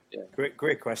me. Yeah,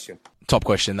 great question. Top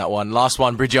question, that one. Last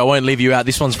one, Bridgie, I won't leave you out.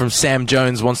 This one's from Sam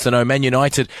Jones, wants to know, Man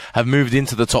United have moved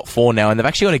into the top 4 now, and they've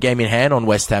actually got a game in hand on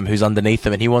West Ham, who's underneath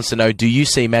them, and he wants to know, do you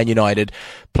see Man United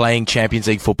playing Champions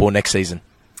League football next season?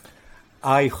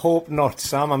 I hope not,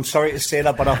 Sam. I'm sorry to say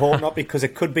that, but I hope not, because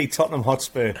it could be Tottenham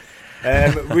Hotspur.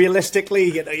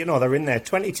 Realistically, they're in there.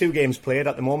 22 games played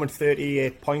at the moment,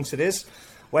 38 points it is.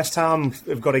 West Ham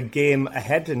have got a game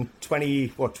ahead and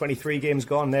 23 games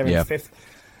gone. They're in 5th.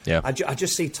 Yeah. I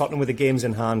just see Tottenham with the games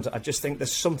in hand. I just think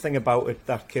there's something about it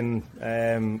that can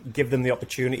give them the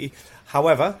opportunity.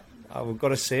 However, I've got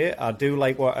to say, I do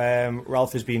like what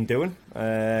Ralph has been doing.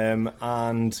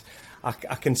 And I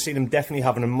can see them definitely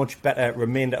having a much better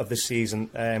remainder of the season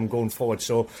going forward.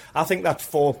 So I think that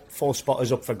four spot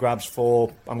is up for grabs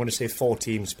for, I'm going to say 4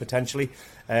 teams potentially.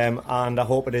 And I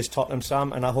hope it is Tottenham,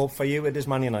 Sam, and I hope for you it is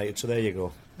Man United. So there you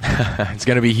go. It's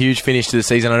going to be a huge finish to the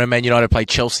season. I know Man United played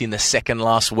Chelsea in the second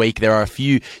last week. There are a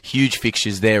few huge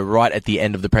fixtures there right at the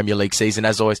end of the Premier League season.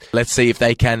 As always, let's see if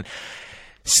they can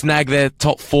snag their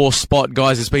top 4 spot.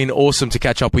 Guys, it's been awesome to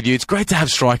catch up with you. It's great to have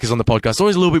strikers on the podcast. It's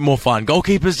always a little bit more fun.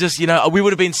 Goalkeepers just, we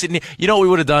would have been sitting here. You know what we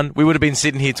would have done? We would have been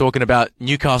sitting here talking about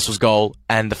Newcastle's goal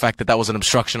and the fact that was an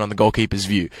obstruction on the goalkeeper's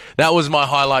view. That was my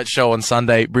highlight show on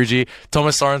Sunday, Bridgie.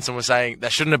 Thomas Sorensen was saying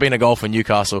that shouldn't have been a goal for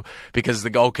Newcastle because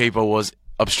the goalkeeper was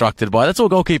obstructed by. That's all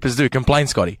goalkeepers do. Complain,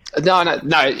 Scotty. No.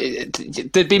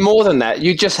 There'd be more than that.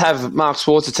 You just have Mark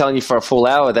Schwarzer telling you for a full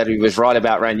hour that he was right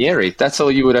about Ranieri. That's all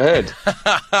you would have heard.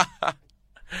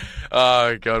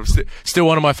 Oh, God. Still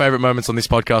one of my favourite moments on this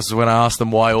podcast is when I asked them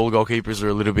why all goalkeepers are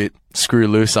a little bit screw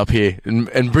loose up here.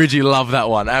 And Bridgie loved that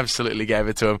one. Absolutely gave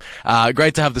it to him.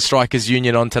 Great to have the Strikers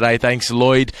Union on today. Thanks,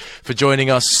 Lloyd, for joining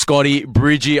us. Scotty,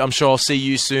 Bridgie, I'm sure I'll see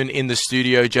you soon in the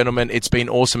studio, gentlemen. It's been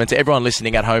awesome. And to everyone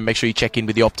listening at home, make sure you check in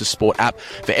with the Optus Sport app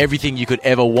for everything you could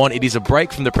ever want. It is a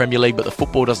break from the Premier League, but the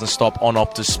football doesn't stop on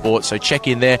Optus Sport. So check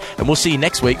in there, and we'll see you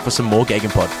next week for some more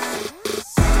Gegenpod.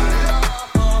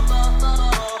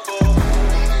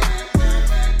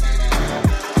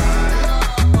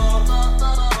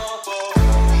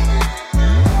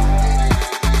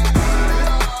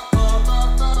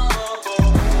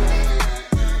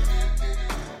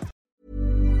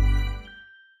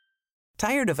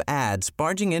 Tired of ads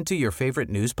barging into your favorite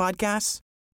news podcasts?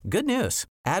 Good news.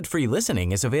 Ad-free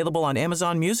listening is available on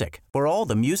Amazon Music for all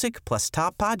the music plus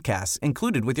top podcasts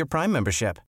included with your Prime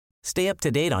membership. Stay up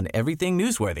to date on everything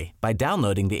newsworthy by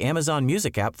downloading the Amazon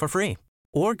Music app for free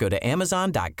or go to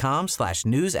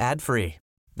amazon.com/news ad free.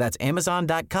 That's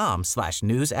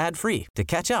amazon.com/news ad free to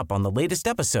catch up on the latest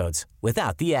episodes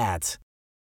without the ads.